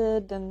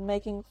lifted and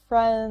making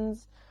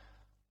friends.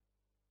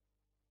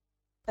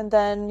 And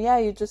then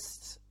you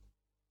just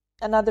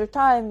another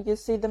time you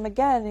see them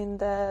again in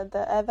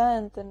the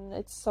event, and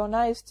it's so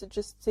nice to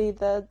just see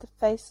the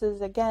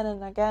faces again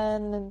and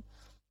again,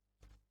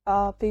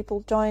 and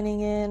people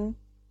joining in.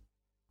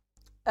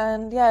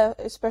 And yeah,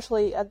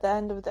 especially at the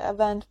end of the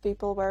event,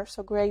 people were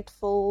so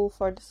grateful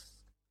for this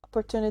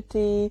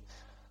opportunity.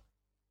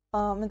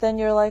 And then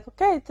you're like,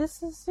 okay,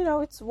 this is,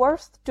 it's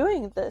worth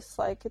doing this.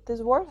 Like, it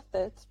is worth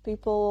it.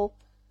 People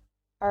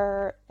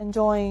are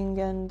enjoying,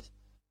 and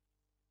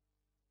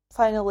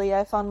finally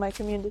I found my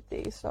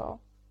community, so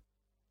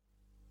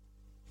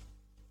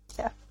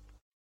yeah.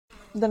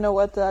 Don't know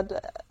what that...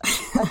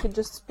 I could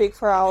just speak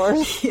for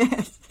hours.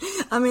 Yes.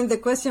 I mean, the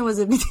question was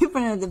a bit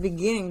different at the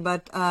beginning,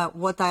 but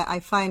what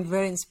I find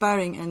very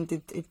inspiring, and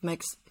it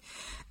makes,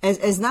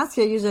 as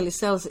Nastya usually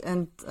says,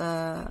 and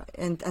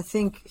I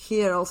think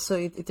here also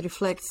it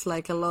reflects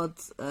like a lot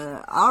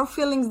our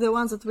feelings, the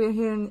ones that we're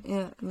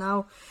hearing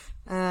now,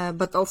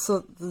 but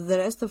also the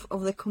rest of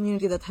the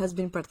community that has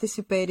been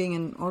participating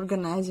and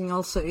organizing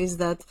also, is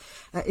that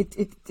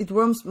it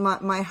warms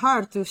my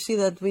heart to see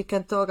that we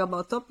can talk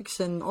about topics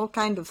and all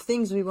kind of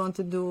things we want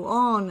to do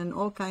and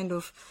all kind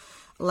of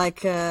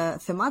like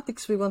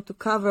thematics we want to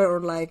cover,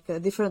 or like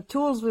different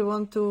tools we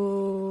want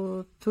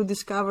to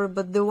discover.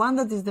 But the one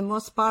that is the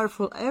most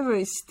powerful ever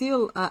is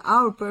still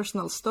our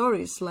personal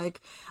stories,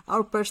 like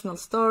our personal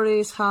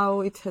stories,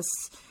 how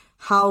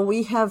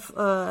we have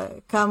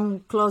come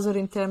closer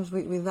in terms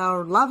with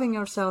our loving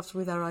ourselves,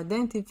 with our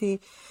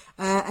identity,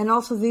 and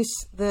also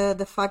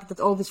the fact that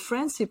all these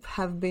friendships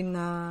have been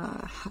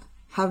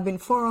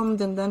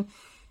formed, and then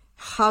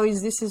how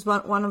this is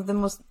one of the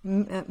most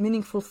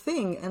meaningful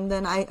thing. And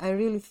then I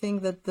really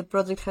think that the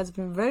project has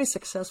been very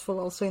successful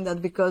also in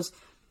that, because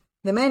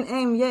the main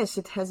aim, yes,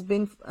 it has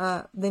been,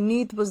 the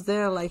need was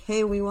there, like,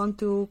 hey, we want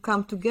to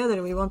come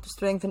together, we want to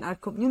strengthen our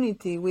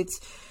community, which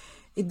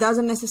it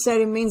doesn't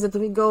necessarily mean that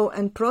we go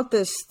and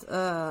protest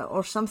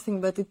or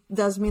something, but it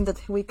does mean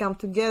that we come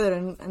together,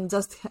 and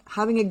just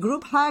having a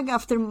group hug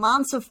after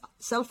months of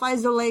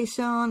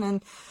self-isolation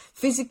and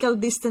physical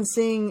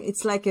distancing,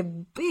 it's like a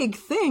big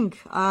thing.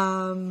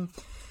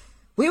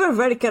 We were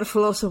very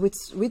careful also with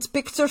which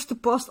pictures to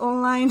post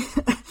online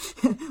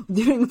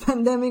during the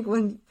pandemic,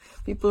 when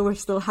people were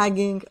still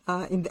hugging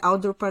in the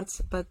outdoor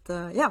parts. But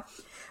yeah.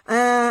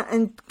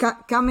 And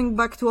coming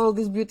back to all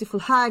these beautiful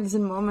hugs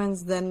and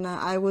moments, then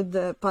I would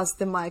pass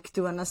the mic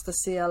to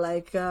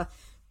Anastasia,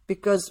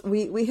 because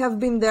we have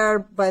been there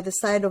by the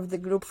side of the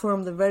group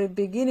from the very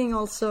beginning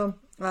also,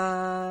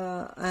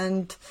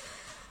 and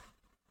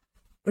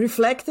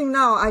reflecting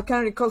now, I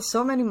can recall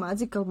so many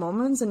magical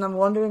moments, and I'm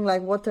wondering,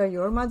 like, what are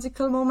your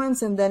magical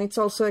moments? And then it's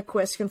also a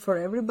question for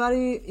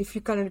everybody, if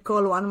you can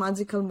recall one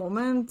magical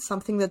moment,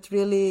 something that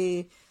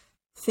really,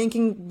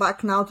 thinking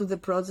back now to the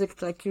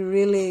project, like, you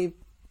really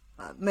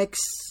makes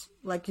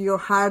like your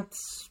heart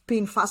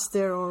spin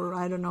faster, or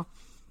I don't know.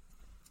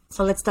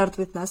 So let's start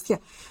with Nastya.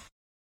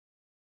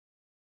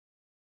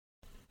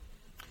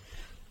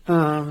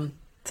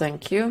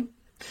 Thank you.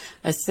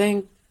 I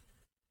think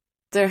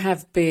there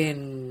have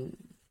been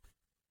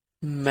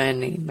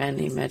many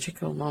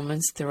magical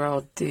moments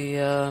throughout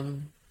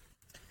the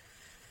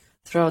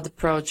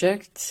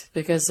project,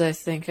 because I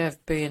think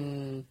I've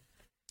been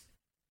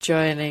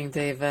joining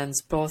the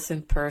events both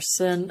in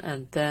person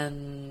and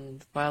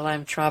then while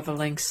I'm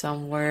traveling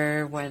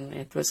somewhere when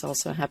it was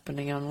also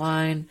happening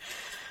online.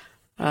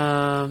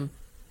 The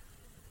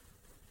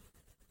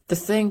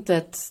thing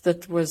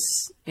that was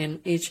in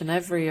each and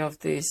every of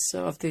these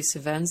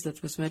events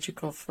that was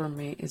magical for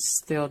me is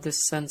still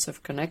this sense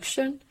of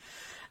connection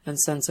and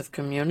sense of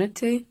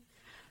community.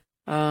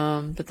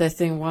 But I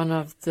think one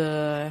of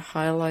the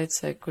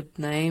highlights I could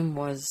name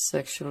was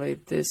actually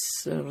this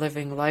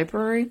living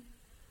library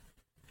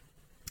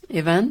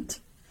event,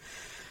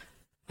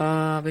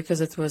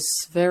 because it was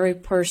very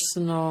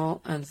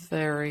personal and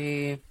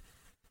very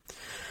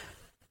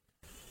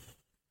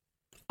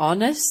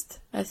honest,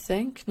 I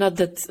think. Not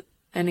that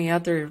any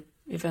other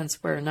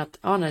events were not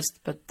honest,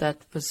 but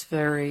that was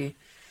very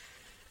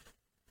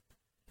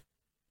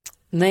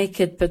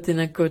naked, but in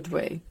a good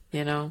way,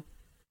 It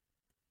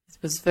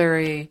was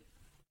very,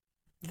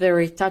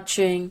 very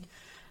touching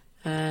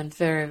and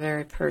very,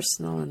 very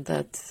personal, and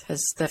that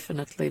has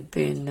definitely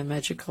been a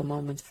magical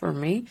moment for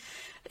me.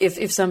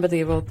 If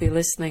somebody will be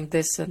listening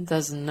this and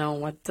doesn't know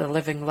what the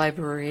Living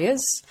Library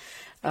is,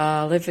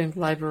 Living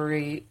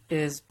Library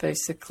is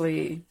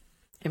basically,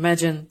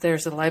 imagine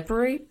there's a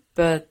library,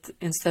 but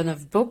instead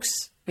of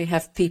books, we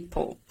have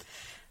people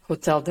who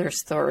tell their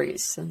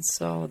stories, and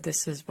so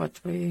this is what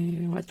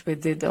we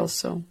did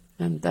also,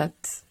 and that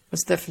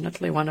was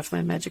definitely one of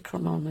my magical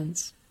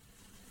moments.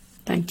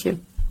 Thank you.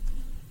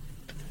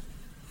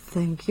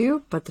 Thank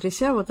you.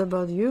 Patricia, what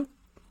about you?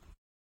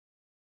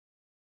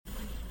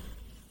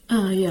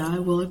 Yeah, I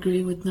will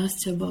agree with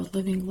Nastya about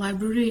Living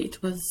Library.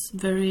 It was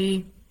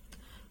very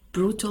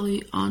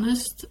brutally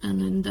honest,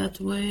 and in that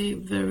way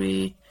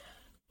very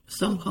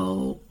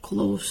somehow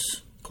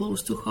close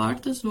to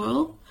heart as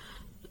well.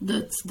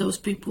 That those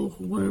people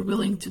who were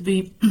willing to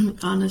be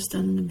honest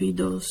and be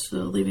those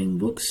living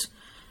books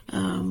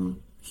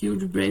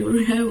huge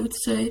bravery, I would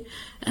say.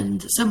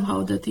 And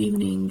somehow that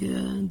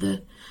evening,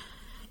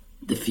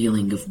 the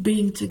feeling of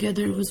being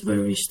together was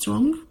very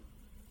strong.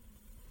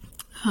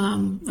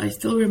 I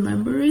still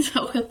remember it,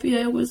 how happy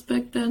I was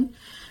back then.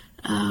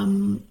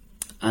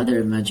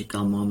 Other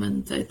magical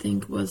moment, I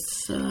think, was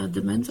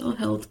the mental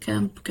health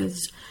camp,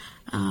 because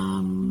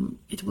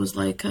it was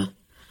like a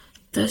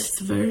test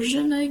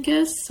version, I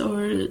guess,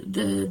 or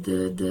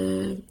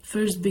the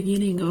first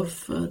beginning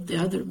of the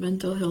other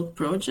mental health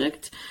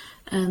project.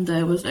 And I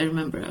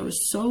remember I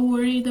was so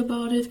worried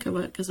about it,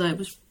 because I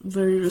was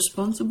very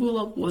responsible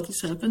of what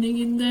is happening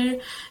in there,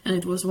 and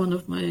it was one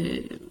of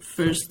my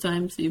first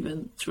times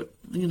even,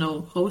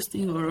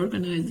 hosting or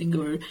organizing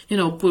or,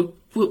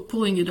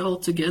 pulling it all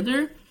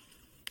together.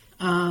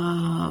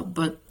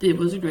 But it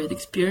was a great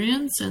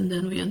experience, and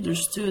then we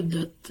understood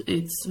that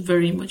it's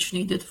very much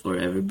needed for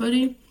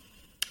everybody,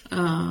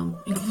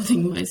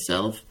 including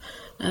myself.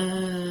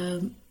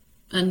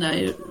 And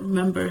I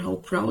remember how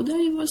proud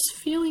I was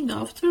feeling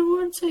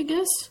afterwards, I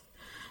guess.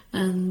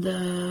 And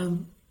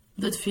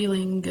that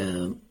feeling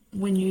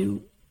when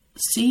you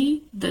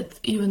see that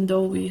even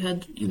though we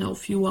had,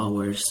 few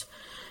hours,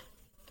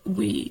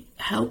 we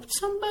helped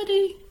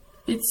somebody,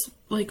 it's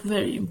like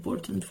very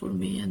important for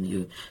me. And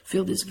you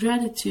feel this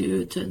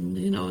gratitude and,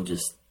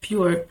 just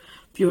pure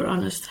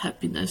honest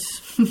happiness.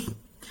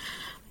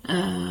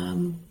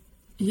 And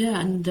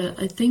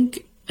I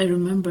think I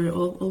remember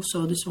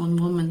also this one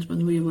moment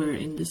when we were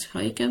in this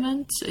hike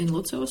event in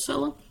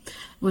Lucausala,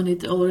 when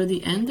it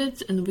already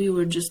ended and we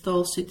were just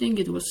all sitting.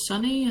 It was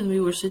sunny and we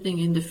were sitting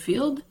in the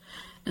field,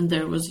 and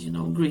there was,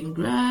 green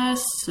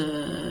grass,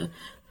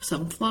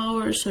 some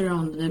flowers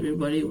around, and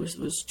everybody was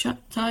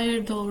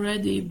tired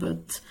already,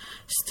 but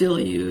still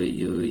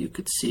you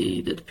could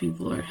see that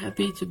people are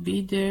happy to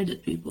be there,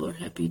 that people are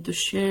happy to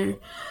share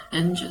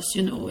and just,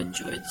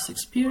 enjoy this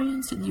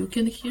experience. And you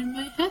can hear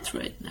my hat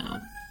right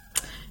now.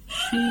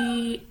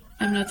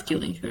 I'm not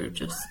killing her,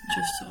 just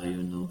so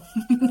you know.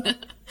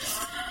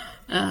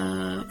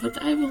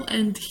 But I will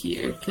end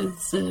here,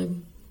 because,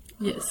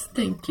 yes,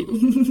 thank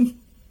you.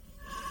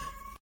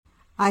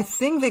 I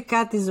think the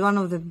cat is one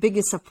of the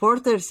biggest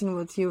supporters in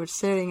what you were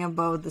sharing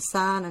about the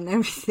sun and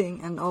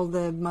everything, and all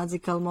the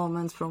magical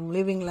moments from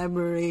living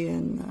library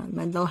and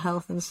mental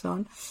health and so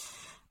on.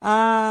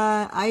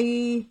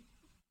 I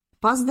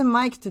pass the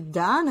mic to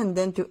Dan and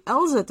then to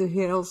Elsa to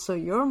hear also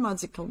your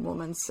magical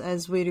moments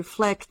as we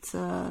reflect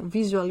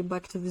visually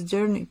back to the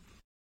journey.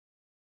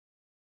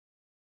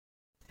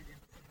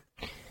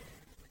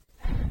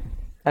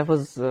 I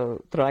was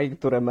trying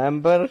to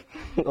remember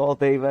all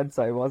the events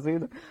I was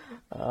in.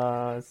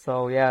 I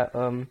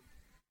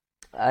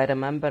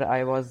remember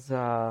I was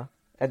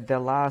at the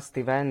last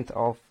event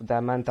of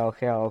the mental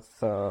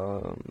health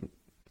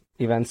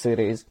event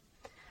series.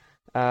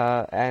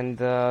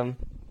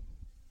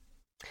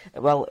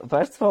 Well,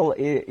 first of all,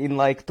 in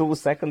like 2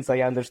 seconds,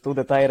 I understood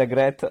that I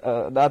regret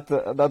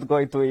not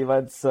going to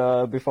events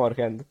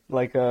beforehand,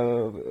 like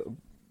to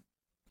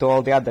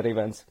all the other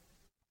events.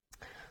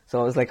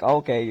 So it's like,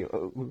 okay,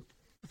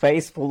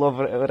 face full of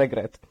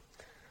regret.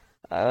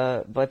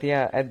 But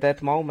yeah, at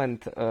that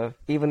moment,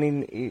 even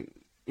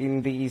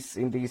in these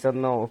I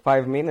don't know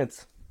 5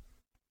 minutes,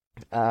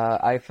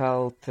 I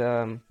felt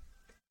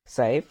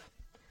safe.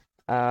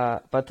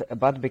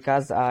 But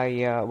because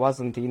I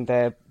wasn't in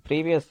the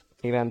previous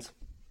events,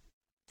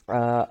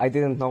 I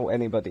didn't know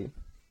anybody,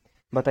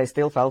 but I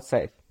still felt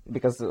safe,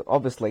 because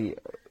obviously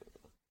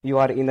you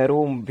are in a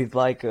room with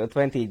like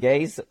 20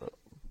 gays.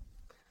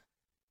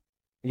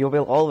 You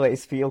will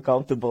always feel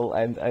comfortable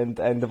and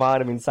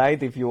warm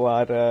inside if you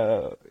are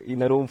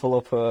in a room full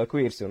of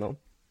queers,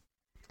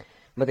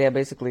 But yeah,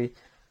 basically,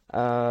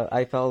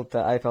 I felt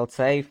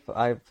safe.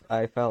 I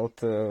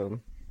felt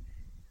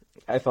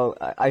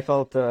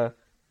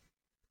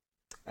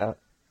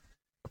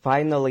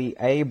finally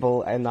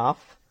able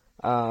enough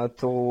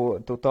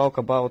to talk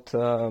about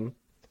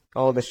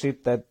all the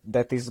shit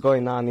that is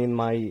going on in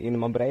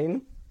my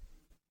brain.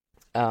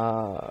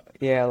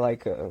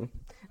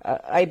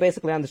 I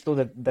basically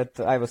understood that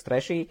I was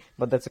trashy,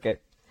 but that's okay.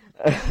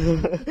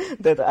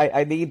 That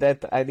I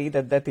needed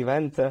that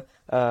event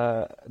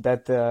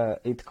that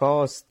it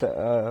caused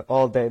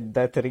all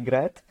that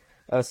regret.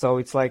 So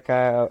it's like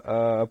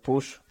a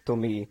push to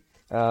me,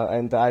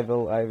 and I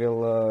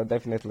will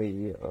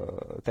definitely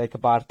take a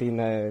part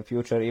in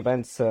future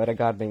events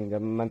regarding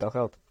mental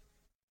health.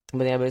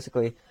 But yeah,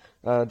 basically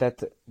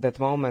that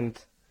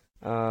moment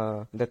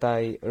that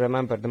I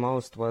remember the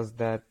most was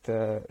that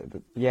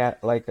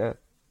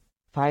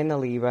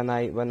finally when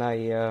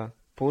I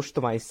pushed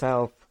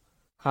myself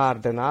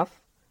hard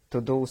enough to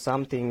do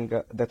something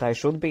that I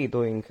should be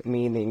doing,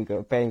 meaning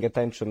paying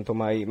attention to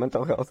my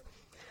mental health.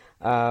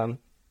 When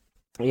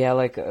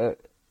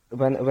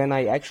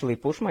I actually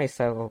push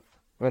myself,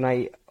 when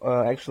I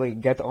actually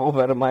get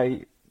over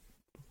my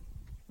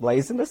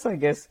laziness, I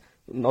guess,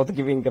 not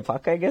giving a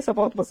fuck, I guess,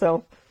 about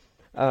myself,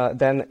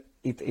 then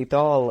it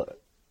all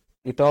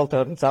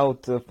turns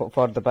out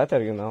for the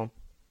better,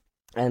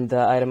 And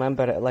I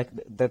remember like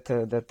that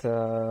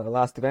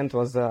last event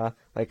was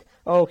like,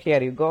 oh,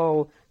 here you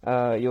go,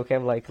 you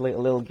have like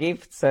little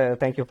gifts,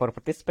 thank you for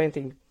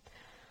participating.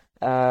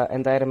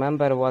 And I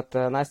remember what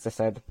Nastya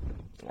said.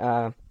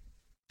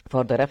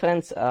 For the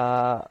reference,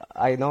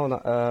 I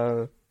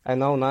know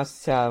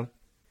Nastya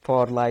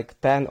for like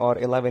 10 or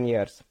 11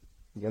 years,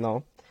 you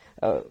know,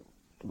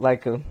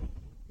 like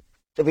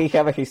we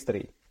have a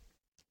history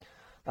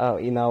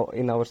in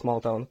our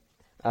small town.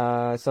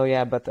 So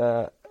yeah, but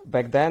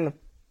back then,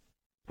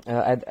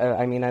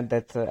 at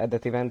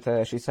that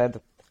event, she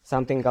said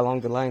something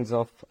along the lines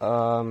of,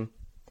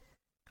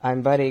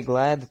 "I'm very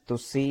glad to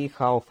see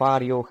how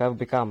far you have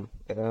become."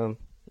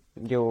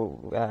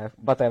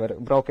 Whatever,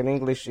 broken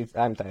English.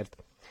 I'm tired,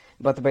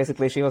 but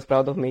basically, she was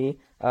proud of me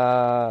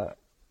for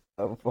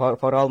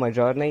all my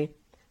journey,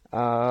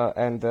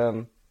 and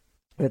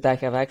that I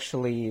have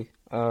actually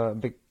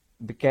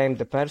became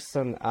the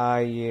person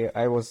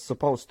I was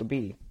supposed to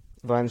be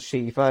when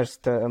she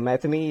first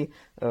met me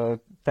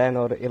 10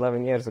 or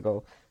 11 years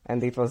ago.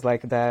 And it was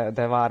like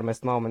the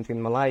warmest moment in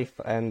my life.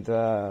 And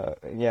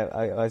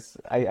I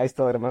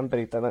still remember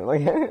it. And I'm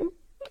like, I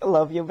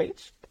love you,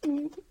 bitch.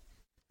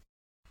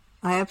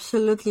 I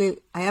absolutely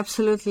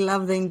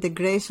love the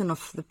integration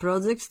of the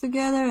projects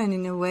together, and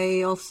in a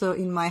way also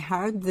in my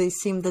heart they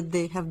seem that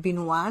they have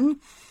been one,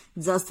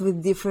 just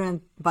with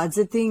different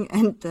budgeting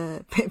and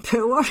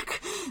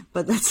paperwork,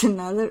 but that's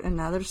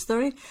another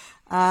story.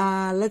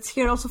 Let's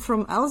hear also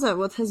from Elsa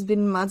what has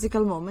been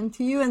magical moment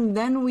to you, and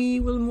then we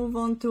will move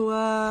on to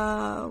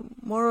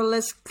more or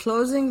less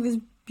closing this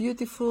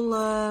beautiful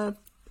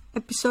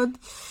episode.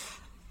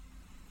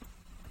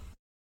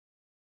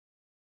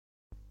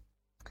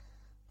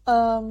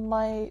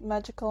 My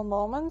magical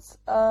moments.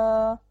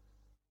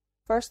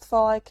 First of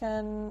all, I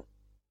can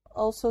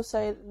also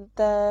say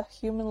the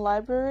human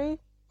library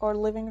or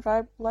living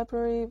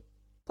library,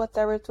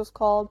 whatever it was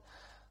called.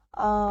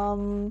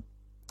 That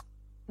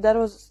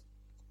was,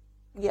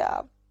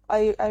 yeah,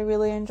 I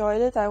really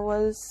enjoyed it. I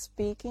was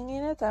speaking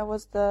in it. I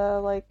was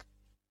the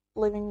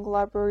living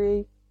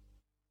library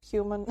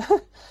human.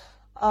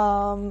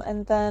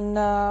 And then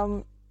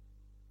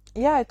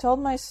I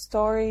told my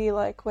story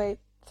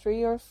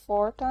 3 or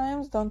 4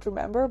 times, don't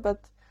remember,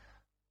 but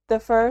the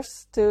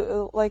first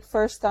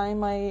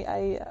time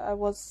I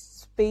was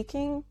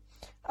speaking,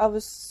 I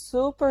was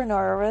super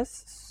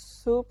nervous,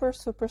 super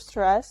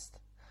stressed,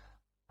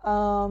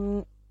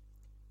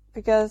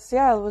 because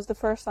it was the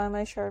first time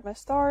I shared my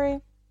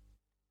story,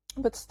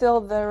 but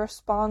still the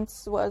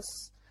response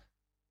was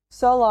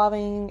so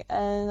loving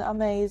and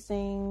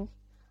amazing.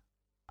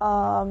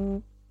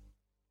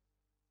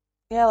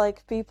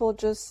 People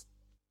just,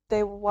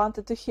 they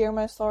wanted to hear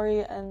my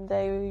story, and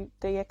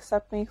they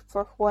accept me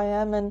for who I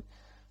am, and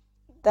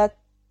that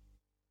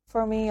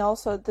for me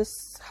also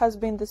this has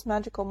been this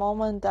magical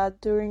moment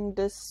that during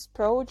this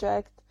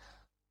project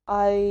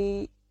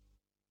I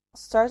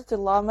started to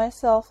love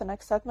myself and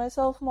accept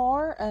myself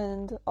more,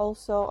 and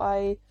also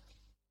I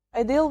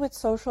deal with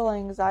social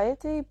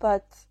anxiety,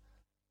 but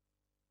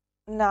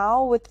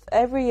now with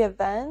every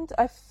event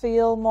I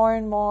feel more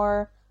and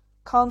more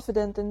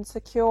confident and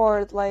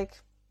secure.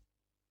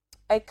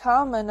 I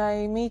come and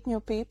I meet new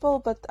people,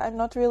 but I'm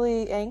not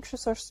really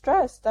anxious or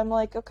stressed. I'm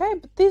like, okay,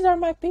 but these are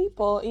my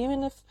people.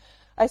 Even if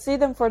I see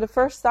them for the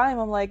first time,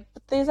 I'm like,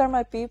 but these are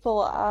my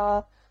people.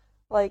 I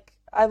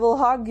will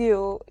hug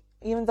you,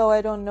 even though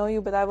I don't know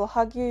you, but I will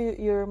hug you.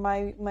 You're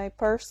my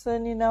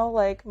person,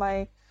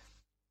 my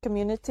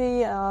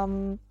community.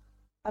 I'm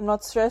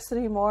not stressed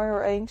anymore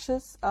or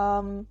anxious.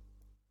 And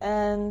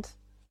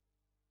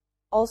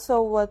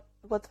also what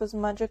was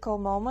magical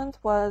moment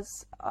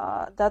was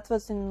that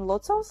was in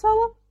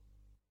Locavsala,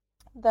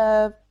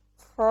 the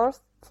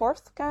fourth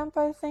camp,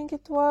 I think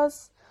it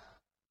was.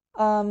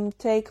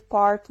 Take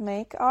part,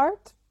 make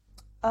art.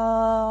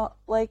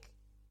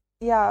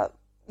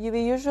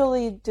 We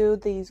usually do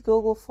these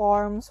Google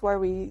forms where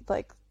we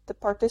the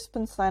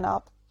participants sign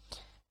up,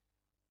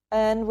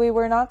 and we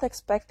were not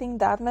expecting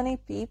that many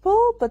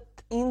people, but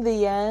in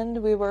the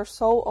end we were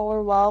so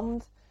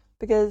overwhelmed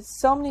because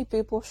so many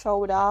people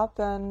showed up,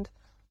 and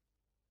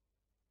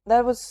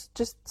that was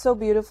just so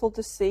beautiful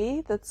to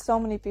see that so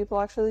many people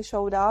actually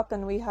showed up.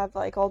 And we had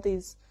all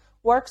these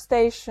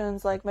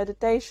workstations,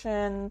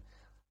 meditation,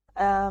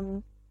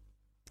 and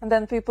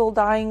then people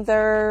dyeing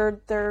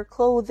their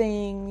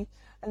clothing,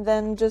 and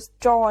then just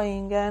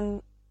drawing,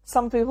 and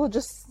some people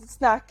just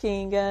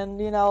snacking, and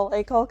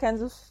all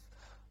kinds of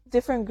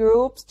different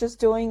groups just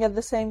doing at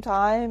the same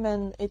time.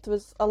 And it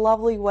was a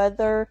lovely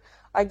weather.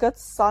 I got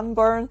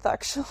sunburned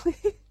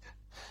actually.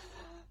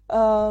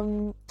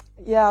 But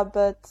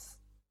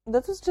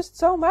that was just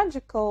so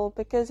magical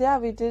because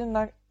we did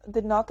not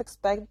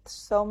expect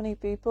so many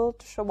people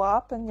to show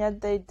up, and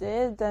yet they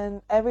did,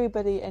 and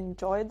everybody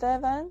enjoyed the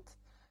event.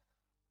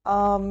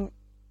 That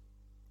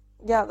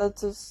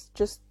was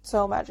just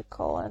so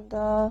magical.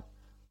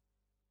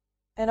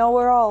 And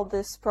overall,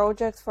 this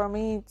project for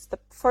me, it's the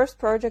first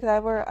project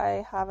ever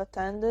I have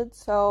attended,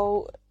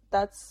 so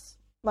that's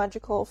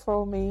magical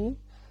for me.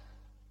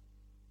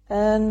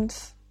 And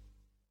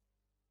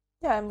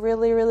yeah, I'm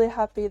really, really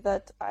happy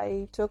that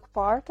I took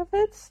part of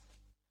it,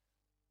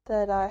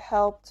 that I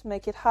helped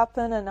make it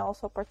happen and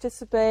also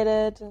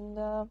participated.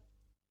 And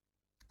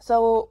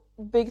so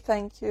big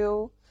thank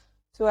you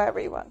to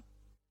everyone.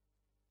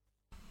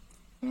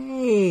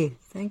 Hey,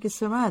 thank you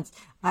so much.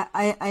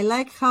 I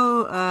like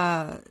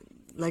how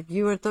like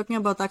you were talking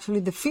about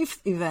actually the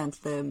fifth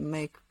event,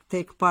 the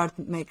take part,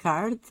 make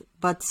art,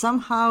 but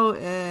somehow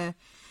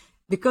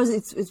because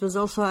it was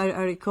also I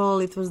recall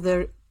it was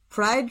the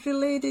Pride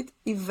related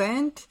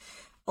event.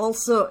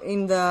 Also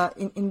in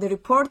the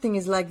reporting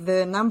is like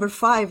the number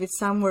 5 is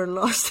somewhere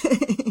lost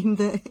in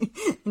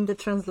the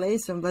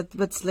translation, but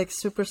it's like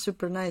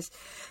super nice,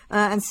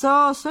 and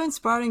so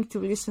inspiring to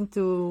listen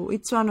to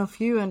each one of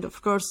you, and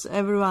of course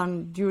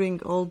everyone during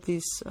all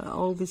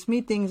these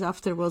meetings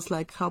afterwards,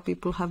 like how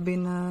people have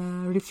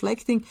been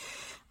reflecting,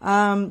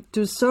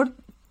 to sort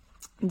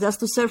just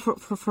to say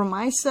for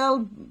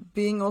myself,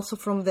 being also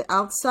from the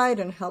outside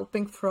and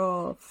helping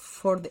for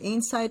the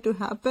inside to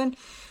happen.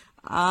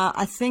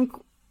 I think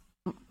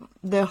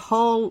the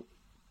whole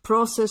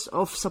process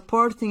of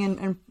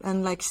supporting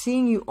and like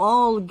seeing you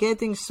all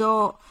getting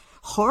so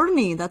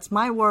horny, that's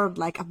my word,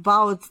 like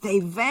about the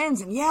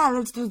events and yeah,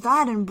 let's do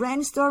that, and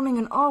brainstorming,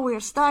 and oh, we are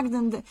stuck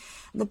in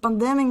the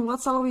pandemic,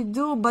 what shall we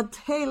do? But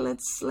hey,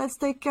 let's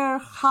take care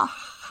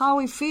how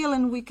we feel,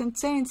 and we can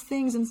change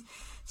things and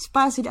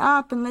spice it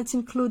up, and let's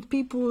include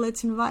people,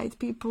 let's invite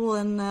people,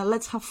 and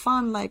let's have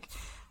fun. Like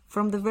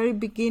from the very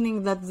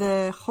beginning, that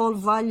the whole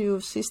value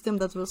system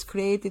that was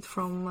created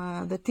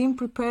from the team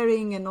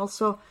preparing and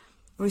also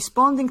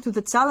responding to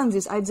the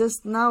challenges. I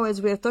just now,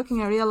 as we are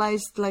talking, I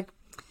realized like,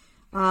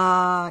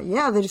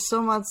 yeah, there is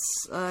so much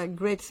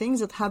great things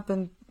that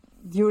happened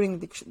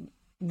during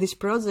this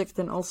project,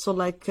 and also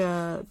like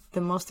the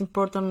most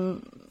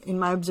important in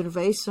my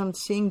observation,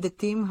 seeing the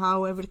team,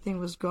 how everything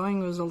was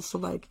going, was also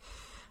like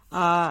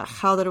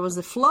how there was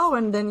the flow,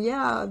 and then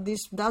yeah,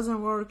 this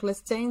doesn't work,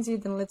 let's change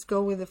it and let's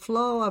go with the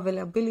flow,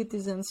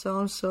 availabilities and so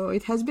on. So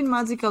it has been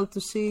magical to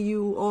see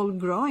you all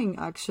growing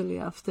actually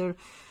after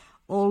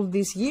all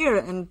this year,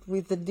 and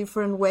with the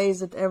different ways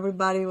that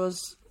everybody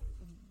was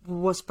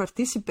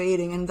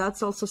participating, and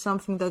that's also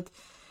something that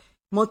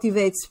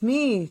motivates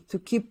me to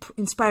keep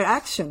inspire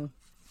action.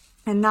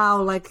 And now,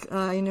 like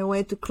in a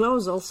way to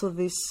close also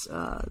this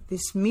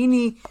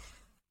mini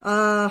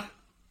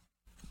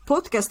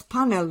podcast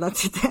panel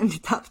that it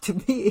ended up to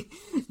be,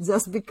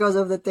 just because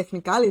of the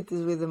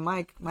technicalities with the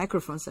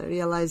microphones, I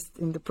realized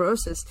in the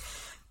process.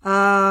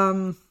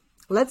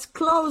 Let's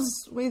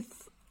close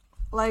with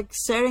like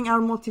sharing our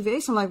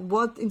motivation, like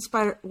what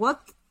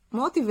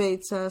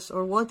motivates us,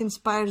 or what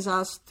inspires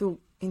us to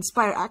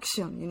inspire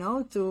action,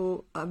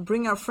 to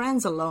bring our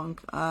friends along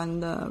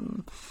and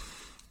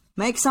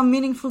make some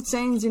meaningful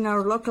change in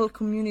our local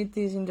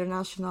communities,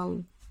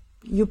 international.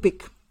 You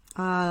pick.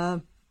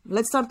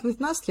 Let's start with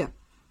Nastya.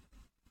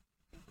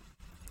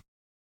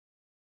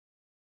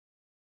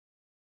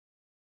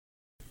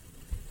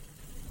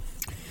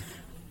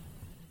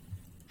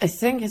 I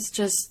think it's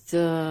just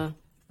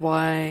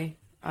why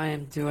I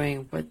am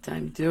doing what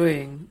I'm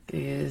doing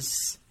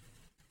is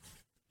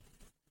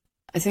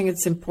I think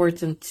it's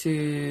important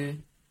to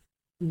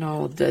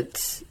know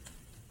that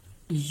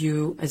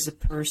you as a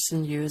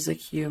person, you as a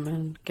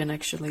human can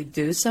actually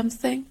do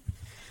something,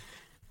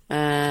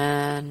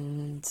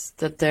 and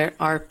that there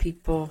are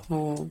people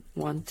who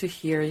want to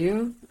hear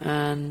you,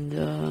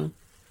 and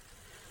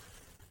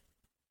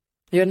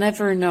you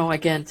never know,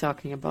 again,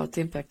 talking about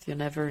impact, you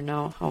never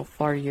know how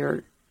far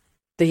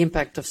the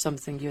impact of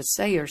something you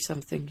say or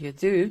something you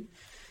do,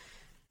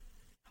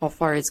 how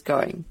far it's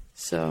going.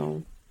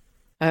 So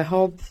I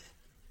hope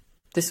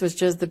this was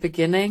just the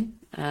beginning,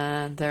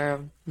 and there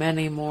are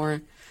many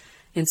more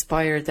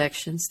inspired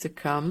actions to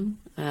come.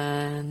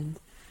 And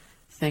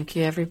thank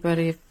you,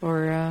 everybody,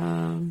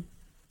 for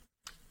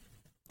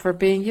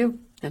being you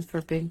and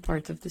for being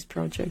part of this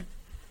project.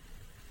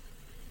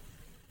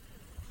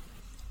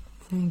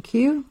 Thank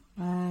you.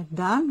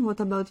 Dan, what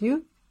about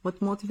you? What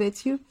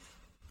motivates you?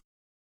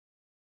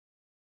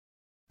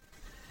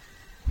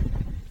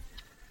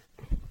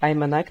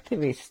 I'm an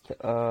activist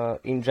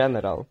in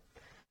general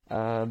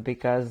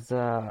because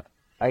I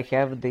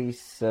have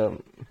this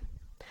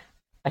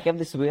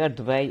weird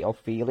way of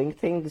feeling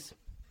things.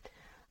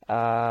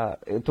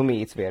 To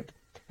me, it's weird.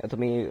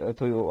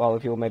 To all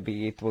of you,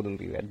 maybe it wouldn't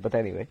be weird. But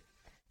anyway,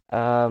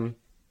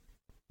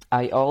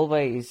 I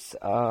always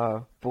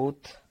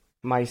put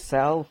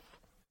myself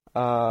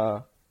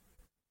or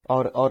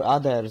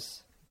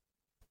others.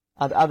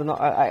 I don't know.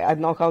 I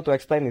don't know how to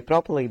explain it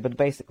properly, but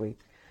basically,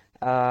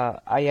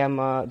 I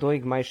am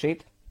doing my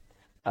shit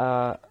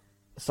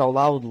so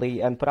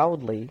loudly and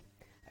proudly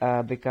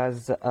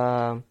because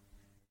I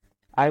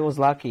was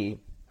lucky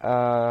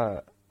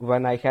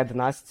when I had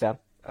Nastya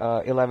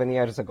 11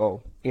 years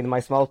ago in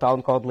my small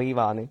town called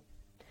Livani.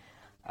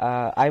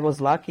 I was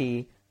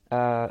lucky,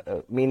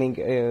 meaning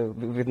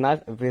with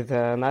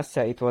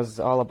Nastya it was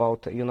all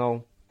about,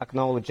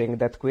 acknowledging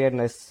that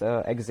queerness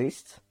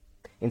exists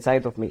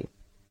inside of me.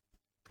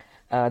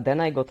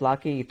 Then I got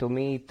lucky to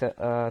meet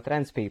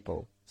trans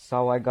people.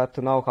 so I got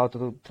to know how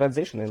to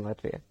transition in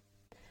Latvia.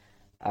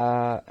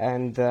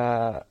 And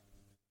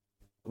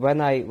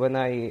when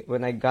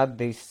I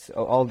got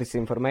all this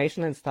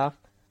information and stuff,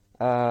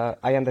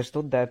 I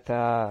understood that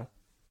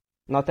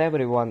not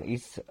everyone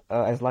is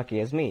as lucky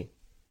as me.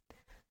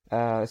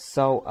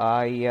 So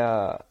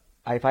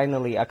I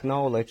finally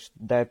acknowledged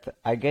that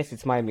I guess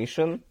it's my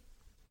mission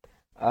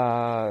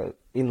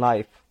in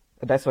life.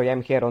 That's why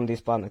I'm here on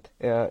this planet,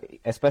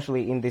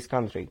 especially in this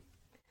country,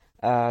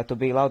 to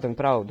be loud and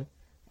proud,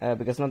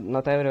 because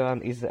not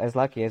everyone is as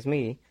lucky as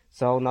me.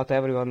 So not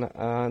everyone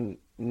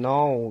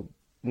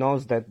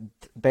knows that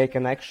they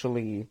can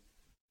actually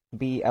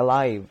be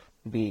alive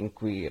being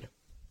queer.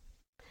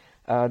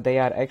 They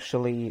are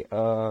actually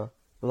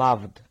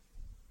loved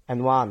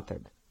and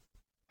wanted.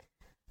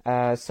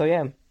 So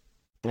yeah,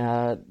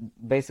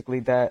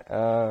 basically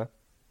the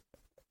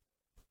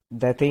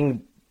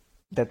thing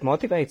that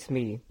motivates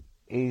me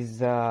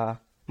is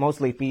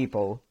mostly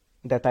people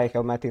that I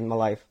have met in my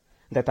life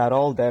that are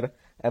older,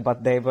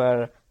 but they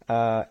were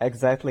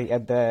exactly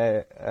at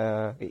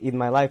in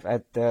my life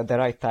at the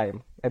right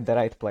time, at the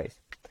right place.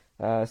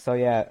 So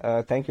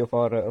yeah, thank you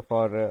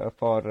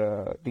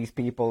for these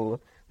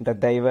people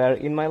that they were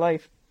in my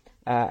life,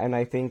 and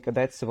I think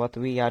that's what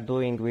we are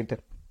doing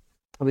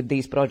with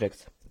these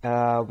projects.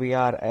 We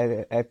are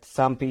at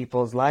some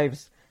people's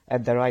lives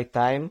at the right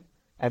time,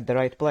 at the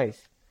right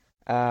place,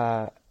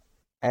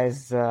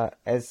 as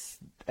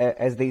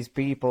these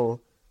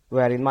people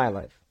were in my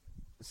life.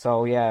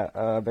 So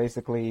yeah,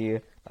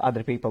 basically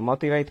other people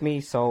motivate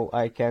me, so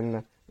I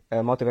can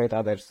motivate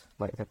others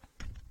like that.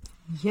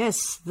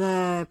 Yes,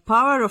 the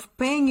power of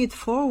paying it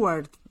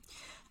forward.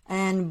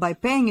 And by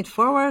paying it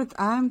forward,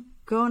 I'm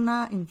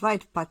gonna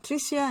invite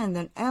Patricia and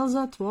then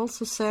Elsa to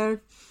also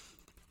share.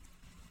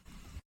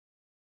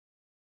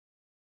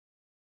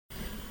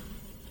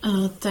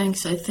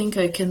 Thanks. I think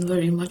I can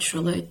very much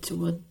relate to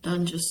what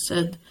Dan just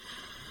said.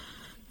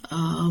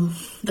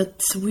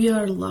 That we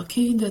are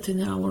lucky that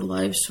in our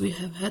lives we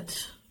have had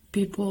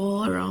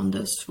people around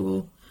us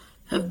who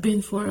have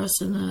been for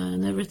us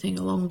and everything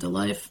along the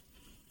life.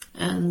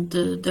 And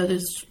that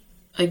is,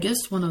 I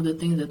guess, one of the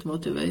things that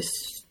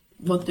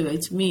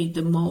motivates me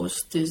the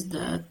most is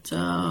that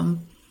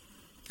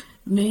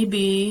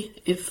maybe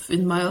if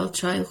in my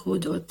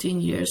childhood or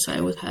teen years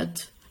I would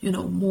had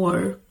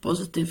more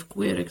positive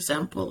queer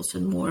examples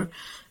and more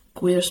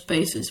queer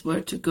spaces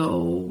where to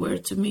go, where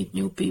to meet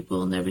new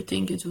people and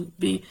everything, it would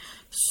be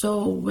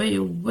so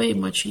way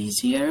much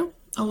easier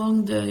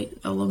along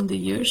the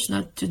years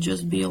not to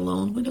just be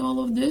alone with all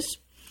of this,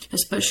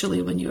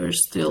 especially when you're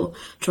still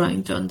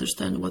trying to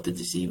understand what it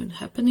is even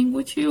happening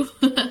with you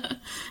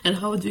and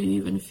how do you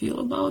even feel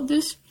about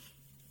this.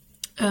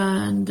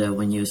 And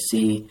when you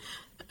see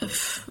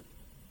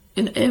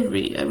in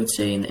every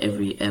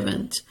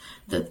event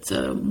that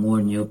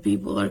more new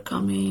people are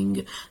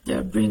coming,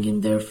 they're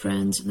bringing their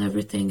friends and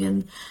everything,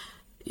 and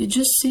you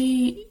just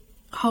see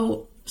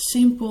how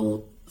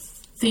simple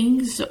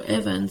things,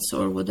 events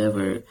or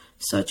whatever,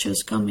 such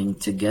as coming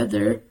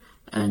together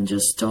and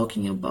just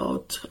talking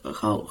about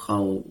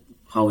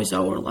how is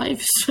our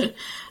lives,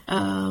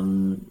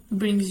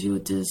 brings you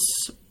this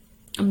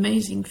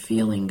amazing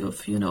feeling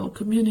of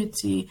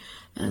community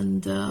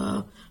and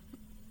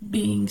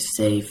being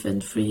safe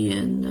and free,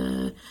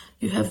 and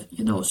you have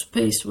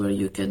space where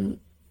you can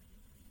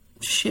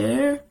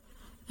share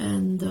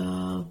and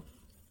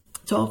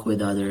talk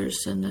with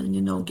others and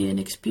then gain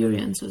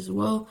experience as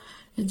well.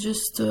 It's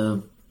just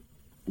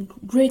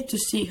great to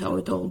see how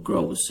it all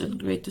grows and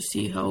great to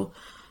see how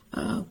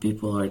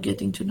people are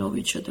getting to know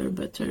each other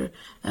better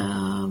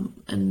and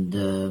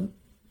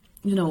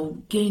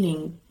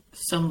gaining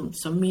some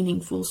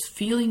meaningful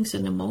feelings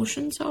and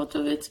emotions out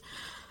of it.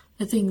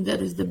 I think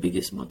that is the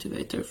biggest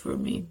motivator for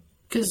me,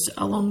 because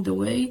along the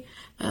way,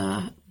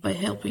 by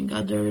helping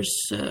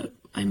others,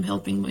 I'm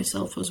helping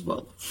myself as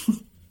well.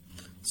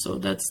 So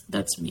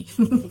that's me.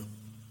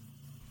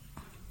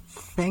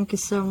 Thank you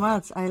so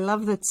much. I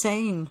love that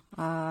saying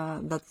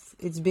that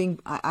it's being,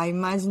 I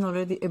imagine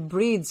already a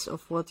bridge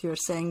of what you're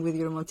saying with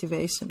your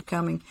motivation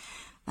coming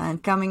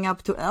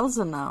up to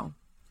Elsa now.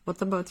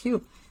 What about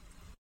you?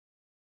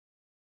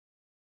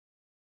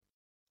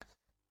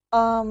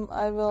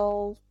 I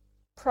will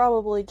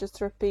probably just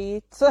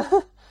repeat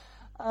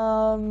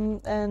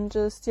and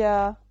just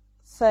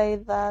say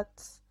that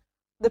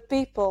the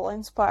people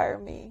inspire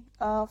me.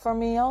 For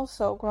me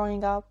also,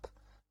 growing up,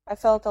 I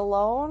felt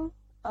alone.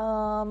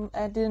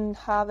 I didn't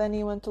have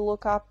anyone to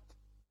look up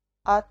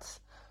at.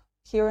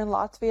 Here in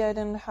Latvia, I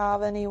didn't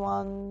have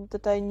anyone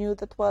that I knew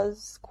that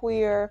was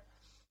queer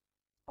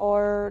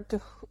or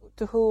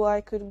to who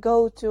I could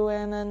go to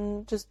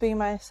and just be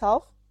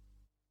myself.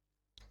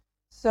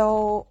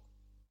 So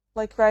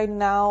like right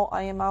now,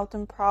 I am out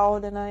and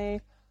proud and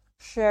I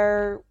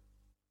share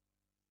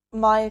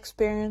my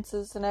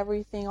experiences and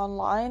everything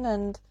online.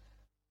 And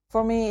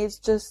for me, it's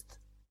just,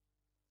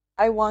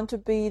 I want to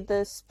be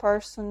this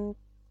person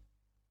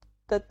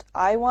that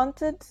I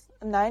wanted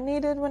and I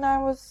needed when I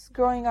was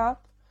growing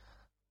up.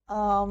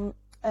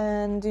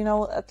 And,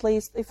 at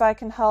least if I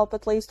can help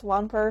at least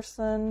one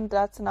person,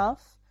 that's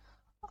enough.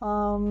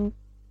 And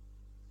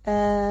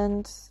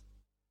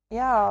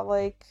yeah,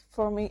 like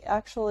for me,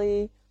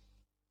 actually,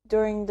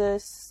 during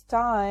this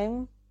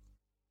time,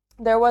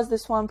 there was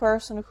this one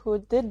person who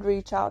did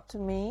reach out to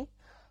me,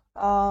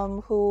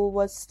 who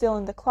was still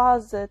in the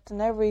closet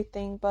and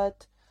everything,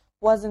 but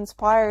was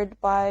inspired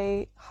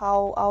by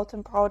how out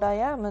and proud I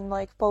am, and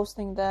like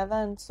posting the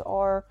events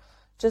or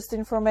just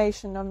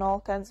information on all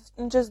kinds of,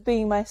 and just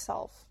being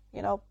myself,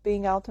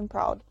 being out and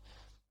proud.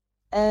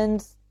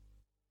 And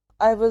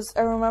I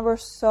remember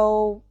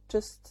so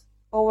just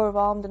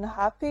overwhelmed and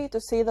happy to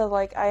see that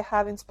like I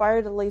have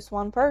inspired at least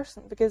one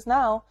person, because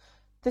now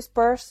this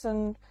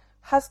person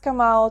has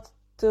come out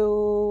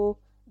to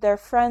their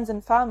friends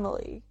and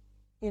family,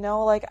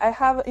 like I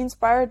have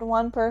inspired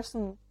one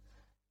person,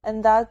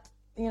 and that,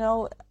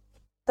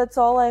 that's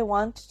all I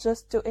want,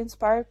 just to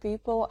inspire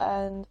people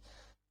and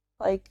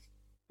like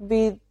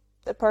be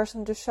the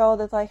person to show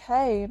that like,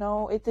 hey,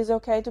 it is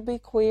okay to be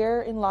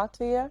queer in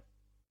Latvia.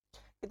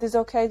 It is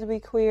okay to be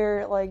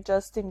queer, like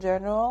just in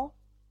general,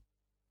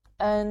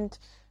 and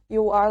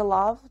you are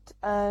loved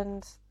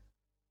and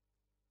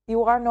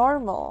you are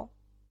normal.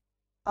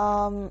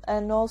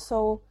 And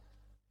also,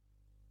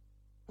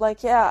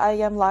 like, yeah, I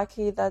am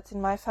lucky that in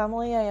my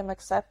family I am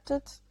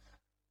accepted,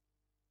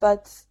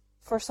 but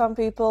for some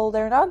people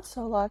they're not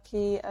so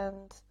lucky.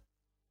 And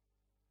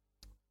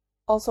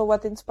also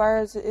what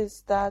inspires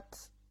is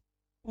that,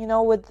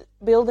 with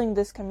building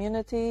this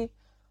community,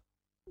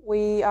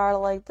 we are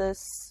like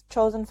this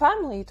chosen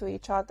family to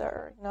each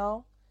other,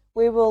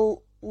 we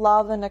will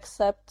love and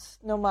accept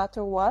no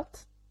matter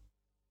what.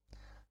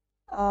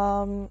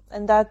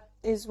 And that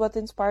is what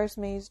inspires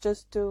me, is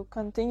just to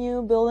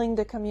continue building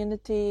the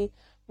community,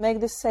 make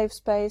this safe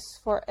space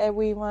for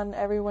everyone.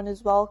 Everyone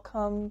is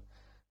welcome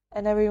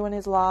and everyone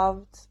is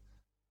loved.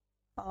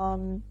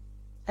 And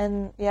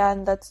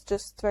that's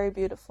just very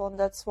beautiful, and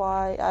that's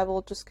why I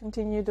will just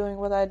continue doing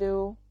what I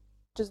do,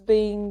 just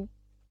being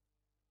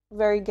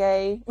very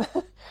gay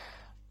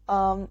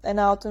and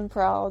out and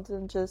proud,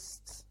 and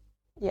just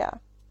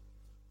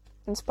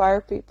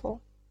inspire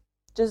people.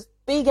 Just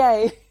be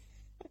gay.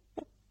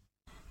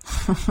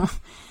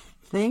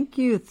 Thank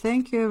you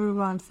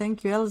everyone.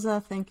 Thank you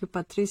Elsa, thank you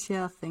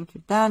Patricia, thank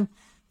you Dan,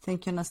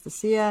 thank you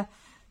Anastasia,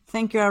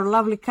 thank you our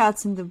lovely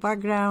cats in the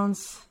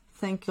backgrounds,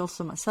 thank you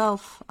also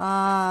myself.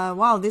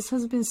 Wow, this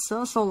has been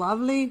so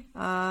lovely.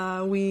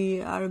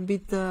 We are a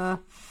bit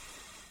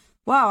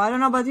wow, I don't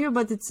know about you,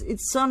 but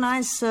it's so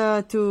nice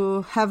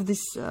to have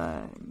this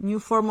new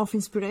form of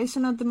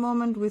inspiration at the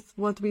moment with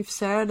what we've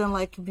shared, and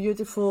like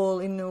beautiful,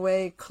 in a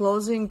way,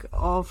 closing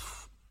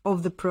of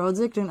the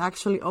project, and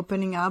actually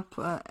opening up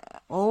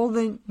all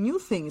the new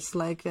things.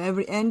 Like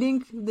every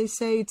ending, they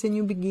say it's a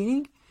new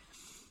beginning.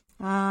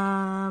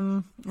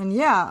 And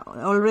yeah,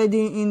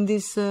 already in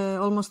this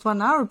almost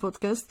 1 hour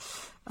podcast,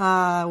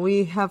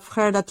 we have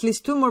heard at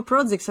least 2 more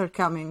projects are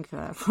coming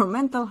for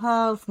mental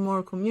health,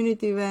 more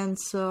community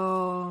events.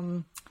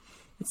 So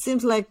it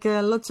seems like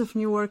lots of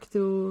new work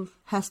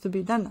has to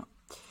be done now.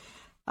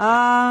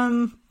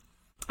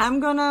 I'm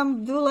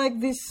gonna do like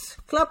this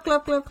clap,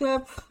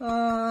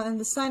 and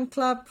the sign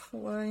clap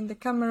in the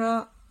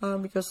camera,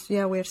 because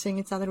we're seeing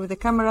each other with the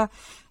camera.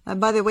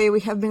 By the way, we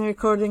have been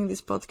recording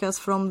this podcast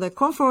from the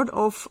comfort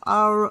of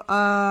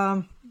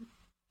our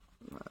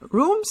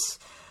rooms.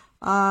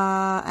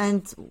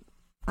 And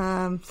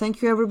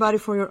thank you everybody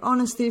for your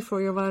honesty,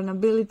 for your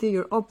vulnerability,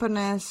 your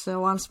openness,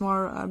 once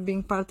more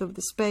being part of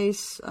the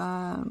space.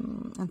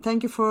 And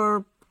thank you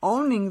for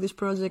owning this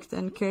project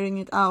and carrying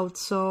it out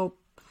so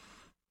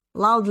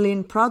loudly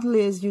and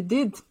proudly as you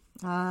did.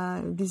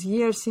 This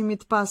year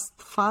seemed passed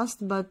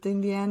fast, but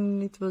in the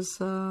end it was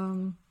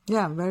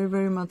very,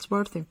 very much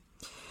worthy.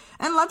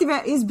 And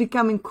Latvia is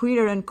becoming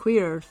queerer and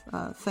queerer,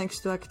 thanks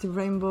to Active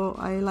Rainbow,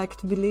 I like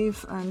to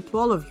believe, and to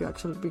all of you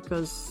actually,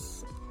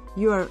 because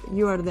you are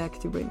the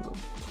Active Rainbow.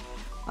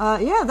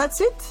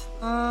 That's it.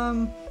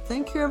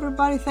 Thank you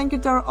everybody. Thank you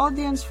to our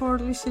audience for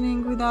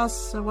listening with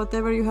us,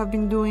 whatever you have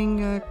been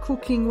doing,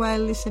 cooking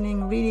while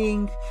listening,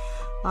 reading,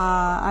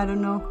 I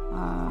don't know.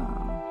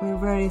 We're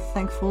very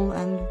thankful,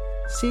 and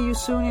see you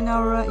soon in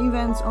our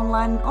events,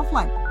 online and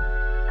offline.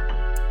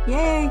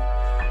 Yay!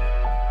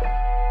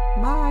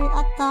 Bye,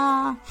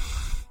 Atta!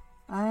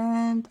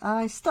 And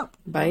I stop.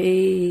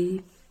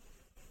 Bye.